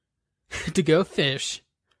to go fishing,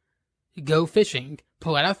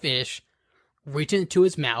 pull out a fish, reach into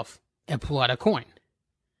his mouth, and pull out a coin.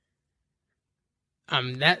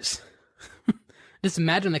 That's just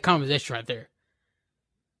imagine the conversation right there.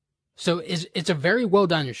 So it's a very well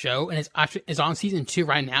done show, and it's on season 2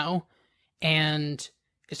 right now, and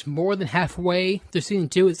it's more than halfway through season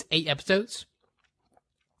 2. It's 8 episodes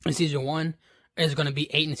in season 1. There's going to be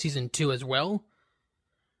 8 in season 2 as well.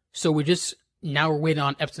 So we're waiting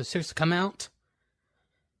on episode 6 to come out.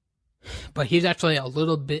 But here's actually a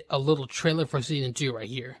little trailer for season 2 right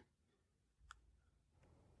here.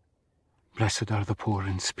 Blessed are the poor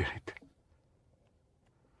in spirit,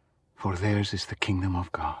 for theirs is the kingdom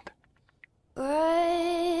of God. What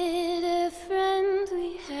a friend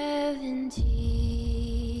we have in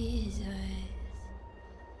Jesus.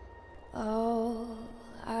 All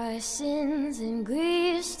our sins and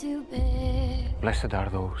griefs to bear. Blessed are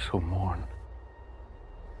those who mourn,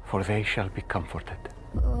 for they shall be comforted.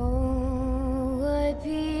 Oh, what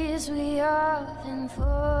peace we often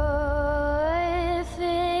forfeit.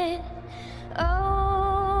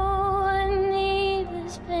 Oh, what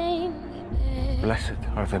needless pain we bear. Blessed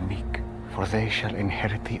are the meek, for they shall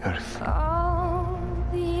inherit the earth. All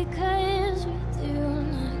because we do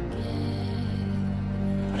not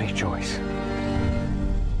care. Rejoice,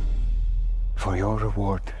 for your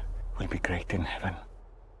reward will be great in heaven.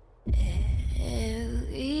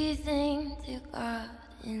 Everything to God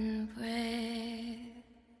in prayer.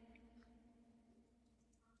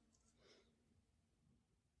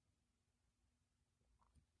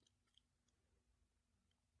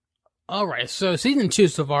 All right, so season 2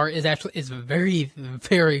 so far is very,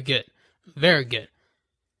 very good, very good.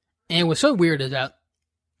 And what's so weird is that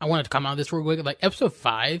I wanted to comment on this real quick. Like episode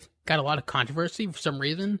 5 got a lot of controversy for some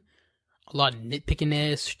reason, a lot of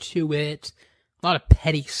nitpickiness to it, a lot of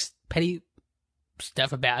petty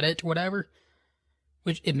stuff about it, whatever.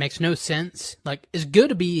 Which it makes no sense. Like it's good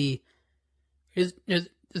to be. There's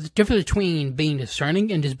a difference between being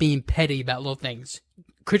discerning and just being petty about little things.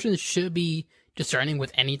 Christians should be discerning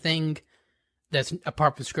with anything that's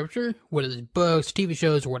apart from scripture, whether it's books, TV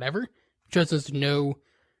shows, or whatever. Just is no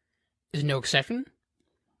exception.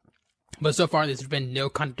 But so far, there's been no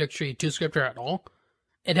contradictory to scripture at all.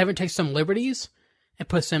 It even takes some liberties and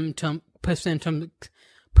puts in some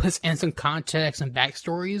context and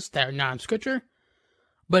backstories that are not in scripture,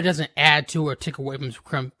 but it doesn't add to or take away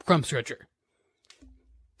from scripture.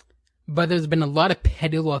 But there's been a lot of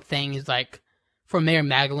petty little things, like from Mary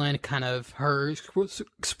Magdalene, kind of her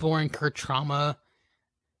exploring her trauma,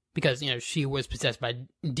 because, she was possessed by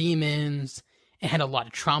demons and had a lot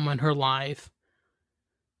of trauma in her life.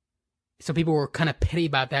 So people were kind of petty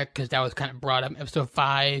about that because that was kind of brought up in episode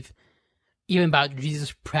 5. Even about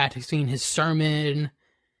Jesus practicing his sermon,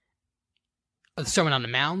 the Sermon on the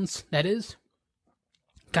Mountains, that is.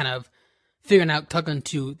 Kind of figuring out, talking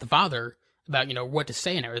to the Father about, what to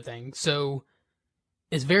say and everything. So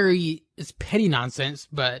it's petty nonsense,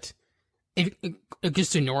 but if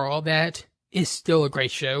just ignore all that, it's still a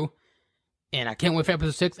great show. And I can't wait for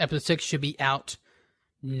episode 6. Episode 6 should be out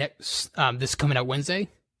this coming out Wednesday.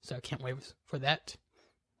 So I can't wait for that.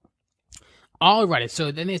 Alrighty,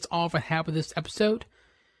 so then it's all for half of this episode.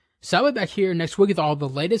 So I'll be back here next week with all the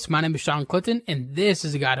latest. My name is Sean Clinton, and this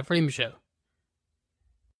is the God of Freedom Show.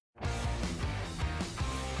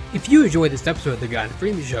 If you enjoyed this episode of the God of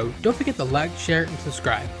Freedom Show, don't forget to like, share, and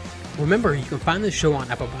subscribe. Remember, you can find this show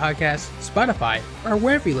on Apple Podcasts, Spotify, or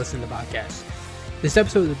wherever you listen to podcasts. This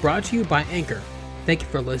episode is brought to you by Anchor. Thank you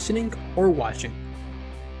for listening or watching.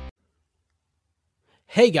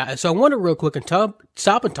 Hey guys, so I want to real quick and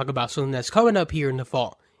stop and talk about something that's coming up here in the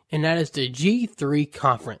fall, and that is the G3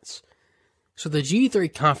 Conference. So the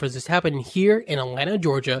G3 Conference is happening here in Atlanta,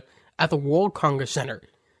 Georgia, at the World Congress Center.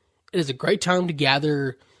 It is a great time to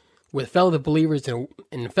gather with fellow believers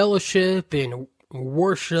in fellowship, in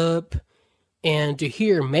worship, and to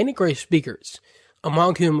hear many great speakers,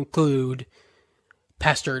 among whom include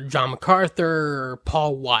Pastor John MacArthur,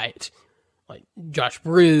 Paul White, like Josh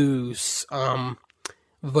Bruce,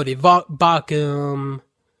 Vodi Bakum,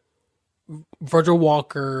 Virgil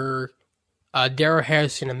Walker, Darrell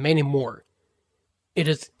Harrison, and many more. It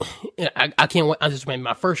is, I can't wait. This is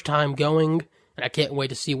my first time going, and I can't wait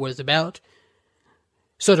to see what it's about.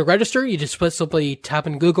 So to register, you just simply type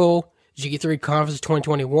in Google G3 Conference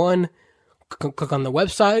 2021, click on the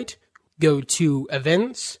website, go to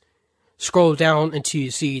events, scroll down until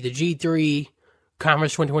you see the G3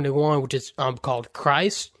 Conference 2021, which is called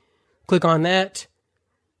Christ. Click on that,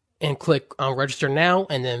 and click on register now,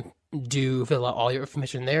 and then fill out all your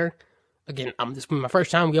information there. Again, this is my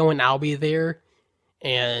first time going. I'll be there,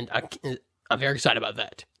 and I'm very excited about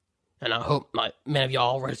that. And I hope many of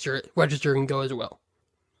y'all register and go as well.